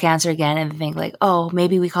he's got cancer again. And they think like, oh,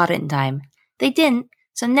 maybe we caught it in time. They didn't.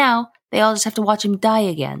 So now they all just have to watch him die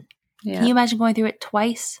again. Yeah. Can you imagine going through it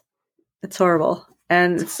twice? It's horrible.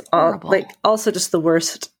 And it's also just the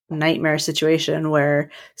worst nightmare situation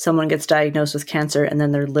where someone gets diagnosed with cancer and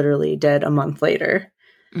then they're literally dead a month later.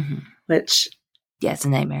 Mm-hmm. Which... yeah, it's a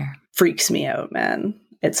nightmare. freaks me out, man.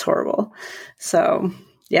 It's horrible. So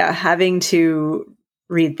yeah, having to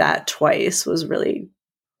read that twice was really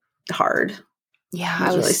hard. Yeah, It was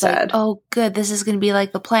I was really sad. like, oh, good. This is going to be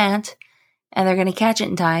like the plant, and they're going to catch it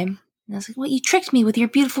in time. And I was like, well, you tricked me with your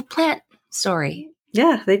beautiful plant story.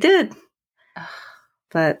 Yeah, they did.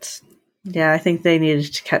 But yeah, I think they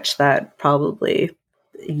needed to catch that probably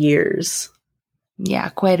years. Yeah,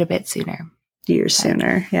 quite a bit sooner. Years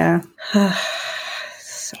sooner, yeah.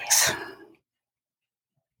 Sucks.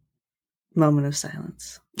 Moment of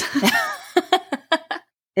silence.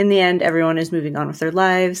 In the end, everyone is moving on with their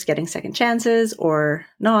lives, getting second chances or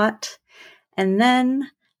not. And then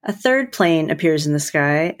a third plane appears in the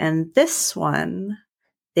sky, and this one,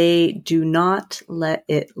 they do not let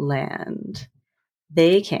it land.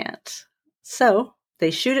 They can't. So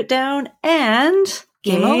they shoot it down and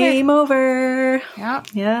game over. Yeah.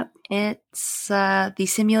 Yeah. It's the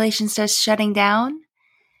simulation starts shutting down.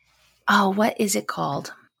 Oh, what is it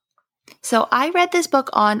called? So I read this book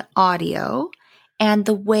on audio, and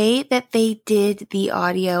the way that they did the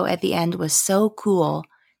audio at the end was so cool.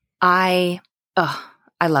 I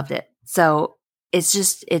loved it. So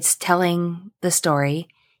it's telling the story,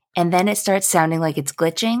 and then it starts sounding like it's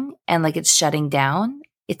glitching and like it's shutting down.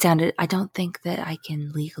 I don't think that I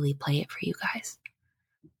can legally play it for you guys.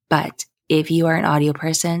 But if you are an audio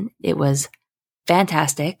person, it was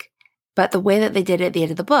fantastic. But the way that they did it at the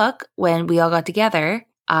end of the book, when we all got together,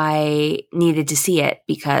 I needed to see it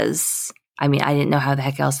because, I didn't know how the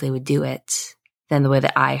heck else they would do it than the way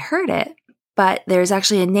that I heard it. But there's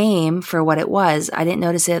actually a name for what it was. I didn't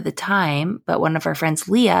notice it at the time, but one of our friends,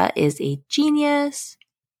 Leah, is a genius.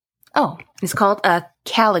 Oh, it's called a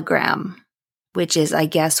calligram, which is, I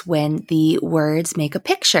guess, when the words make a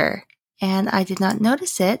picture. And I did not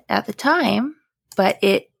notice it at the time, but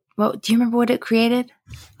do you remember what it created?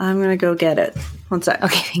 I'm going to go get it. One sec.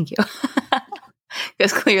 Okay, thank you.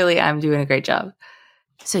 Because clearly I'm doing a great job.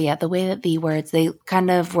 So yeah, the way that the words, they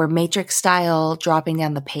kind of were Matrix style dropping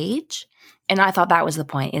down the page. And I thought that was the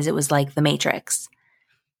point, is it was like the Matrix.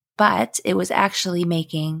 But it was actually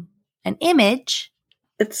making an image.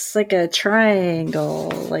 It's like a triangle,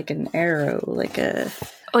 like an arrow, like a...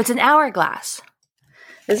 Oh, it's an hourglass.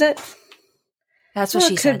 Is it? That's what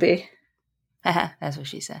she said. Could be. That's what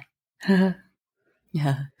she said.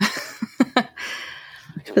 Yeah.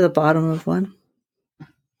 Could be the bottom of one.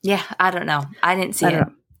 Yeah, I don't know. I didn't see it,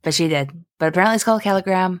 but she did. But apparently it's called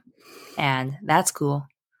calligram, and that's cool.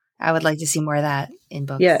 I would like to see more of that in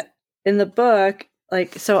books. Yeah. In the book, when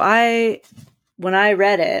I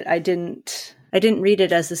read it, I didn't read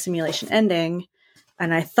it as the simulation ending,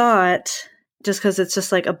 and I thought, just because it's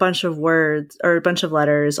just like a bunch of words or a bunch of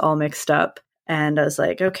letters all mixed up, and I was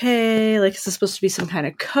like, okay, like, is this supposed to be some kind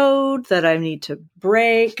of code that I need to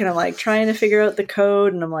break? And I'm like trying to figure out the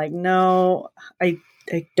code, and I'm like, no, I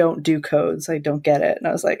don't do codes. I don't get it. And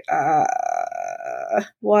I was like,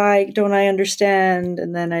 why don't I understand?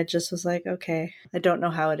 And then I just was like, okay, I don't know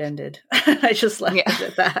how it ended. I just left it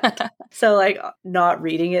at that. So like not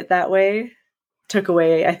reading it that way took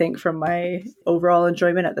away, I think, from my overall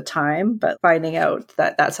enjoyment at the time, but finding out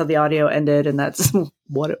that that's how the audio ended and that's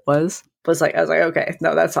what it was like, I was like, okay,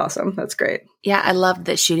 no, that's awesome. That's great. Yeah, I loved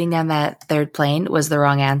that shooting down that third plane was the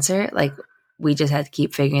wrong answer. Like, we just had to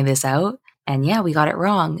keep figuring this out. And yeah, we got it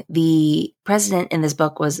wrong. The president in this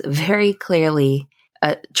book was very clearly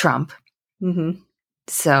Trump. Mm-hmm.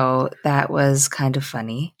 So that was kind of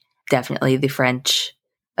funny. Definitely the French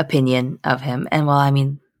opinion of him.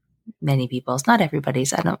 And many people's, not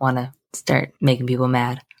everybody's. I don't want to start making people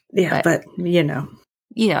mad. Yeah, but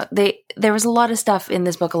there was a lot of stuff in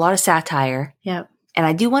this book, a lot of satire. Yeah. And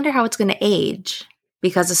I do wonder how it's going to age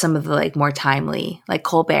because of some of the like more timely, like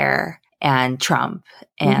Colbert and Trump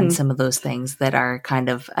and some of those things that are kind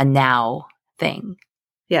of a now thing.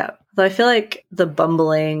 Yeah. Though I feel like the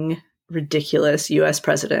bumbling, ridiculous US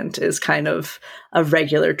president is kind of a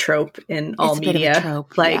regular trope in all media. Bit of a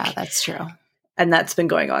trope. Yeah, that's true. And that's been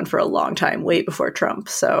going on for a long time, way before Trump.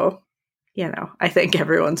 So, I think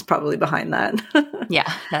everyone's probably behind that.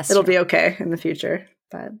 Yeah, It'll be okay in the future.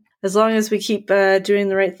 But as long as we keep doing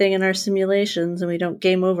the right thing in our simulations and we don't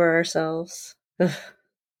game over ourselves.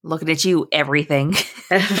 Looking at you, everything.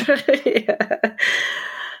 Yeah.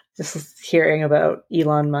 Just hearing about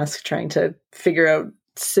Elon Musk trying to figure out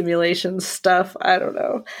simulation stuff. I don't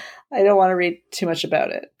know. I don't want to read too much about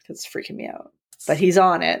it because it's freaking me out. But he's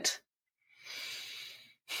on it.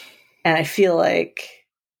 And I feel like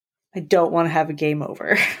I don't want to have a game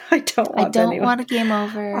over. I don't want a game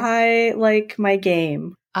over. I like my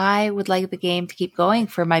game. I would like the game to keep going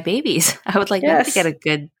for my babies. I would like them to get a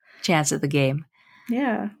good chance at the game.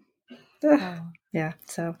 Yeah. Yeah,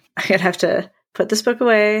 so I'm going to have to put this book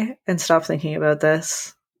away and stop thinking about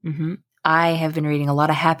this. Mm-hmm. I have been reading a lot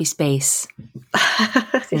of Happy Space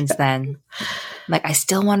since then. Like, I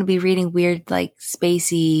still want to be reading weird, like,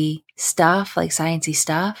 spacey stuff, like sciencey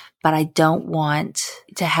stuff, but I don't want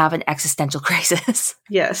to have an existential crisis.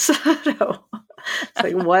 Yes. No. It's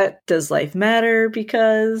like, what does life matter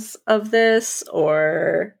because of this?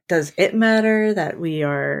 Or does it matter that we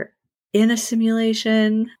are in a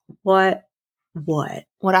simulation? What?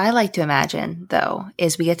 What I like to imagine, though,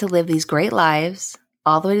 is we get to live these great lives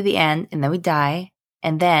all the way to the end, and then we die.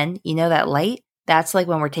 And then, you know, that light, that's like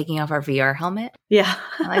when we're taking off our VR helmet. Yeah.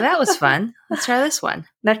 I'm like, that was fun. Let's try this one.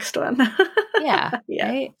 Next one. Yeah. Yeah.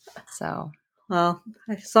 Right? So. Well,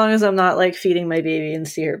 as long as I'm not like feeding my baby and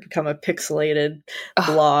see her become a pixelated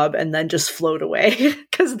blob and then just float away,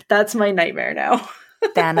 because that's my nightmare now.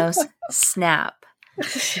 Thanos, snap.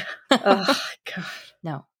 Oh, God.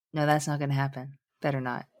 No, that's not going to happen. Better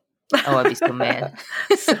not. Oh, I'd be so mad.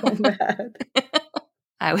 So mad.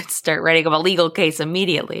 I would start writing a legal case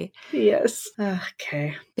immediately. Yes.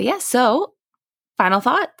 Okay. But yeah, so final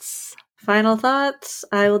thoughts. Final thoughts.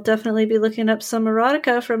 I will definitely be looking up some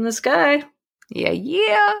erotica from this guy.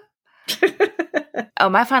 Yeah. Oh,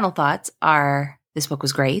 my final thoughts are this book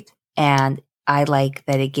was great. And I like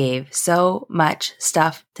that it gave so much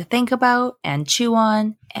stuff to think about and chew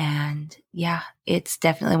on. And yeah, it's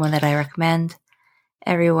definitely one that I recommend.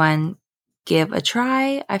 Everyone give a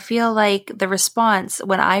try. I feel like the response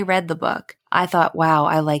when I read the book, I thought, wow,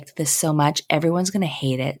 I liked this so much. Everyone's going to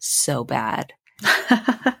hate it so bad.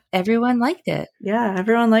 Everyone liked it. Yeah,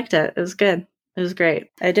 everyone liked it. It was good. It was great.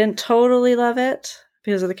 I didn't totally love it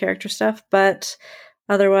because of the character stuff, but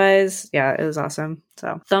otherwise, yeah, it was awesome.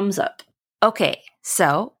 So thumbs up. Okay,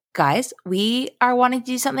 so guys, we are wanting to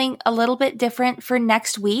do something a little bit different for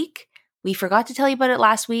next week. We forgot to tell you about it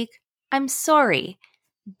last week. I'm sorry,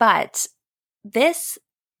 but this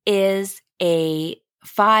is a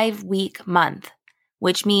 5-week month,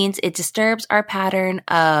 which means it disturbs our pattern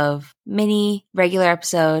of mini regular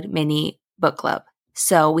episode, mini book club.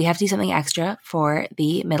 So we have to do something extra for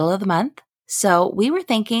the middle of the month. So we were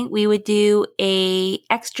thinking we would do a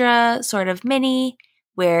extra sort of mini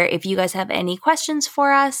where if you guys have any questions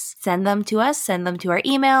for us, send them to us, send them to our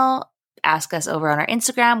email, ask us over on our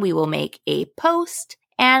Instagram. We will make a post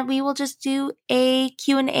and we will just do a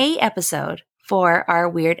Q&A episode for our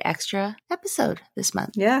weird extra episode this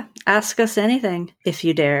month. Yeah. Ask us anything if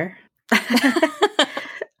you dare.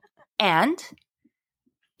 And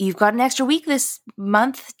you've got an extra week this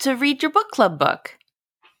month to read your book club book.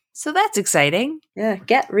 So that's exciting. Yeah.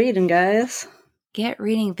 Get reading, guys. Get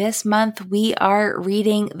reading. This month we are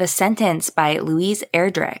reading The Sentence by Louise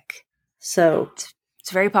Erdrich. So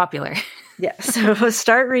it's very popular. Yeah. So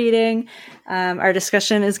start reading. Our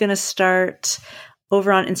discussion is going to start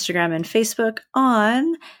over on Instagram and Facebook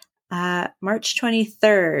on March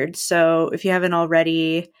 23rd. So if you haven't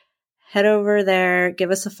already, head over there,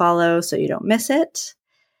 give us a follow so you don't miss it.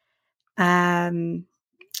 And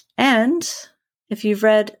if you've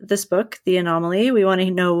read this book, The Anomaly, we want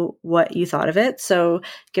to know what you thought of it. So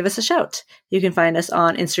give us a shout. You can find us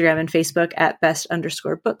on Instagram and Facebook at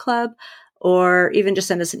best_bookclub, or even just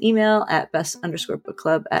send us an email at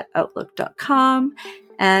best_bookclub@outlook.com.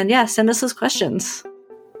 And yeah, send us those questions.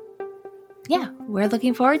 Yeah, we're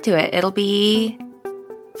looking forward to it. It'll be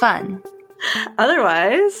fun.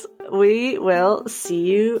 Otherwise, we will see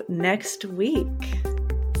you next week.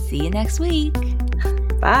 See you next week.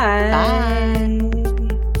 Bye. Bye.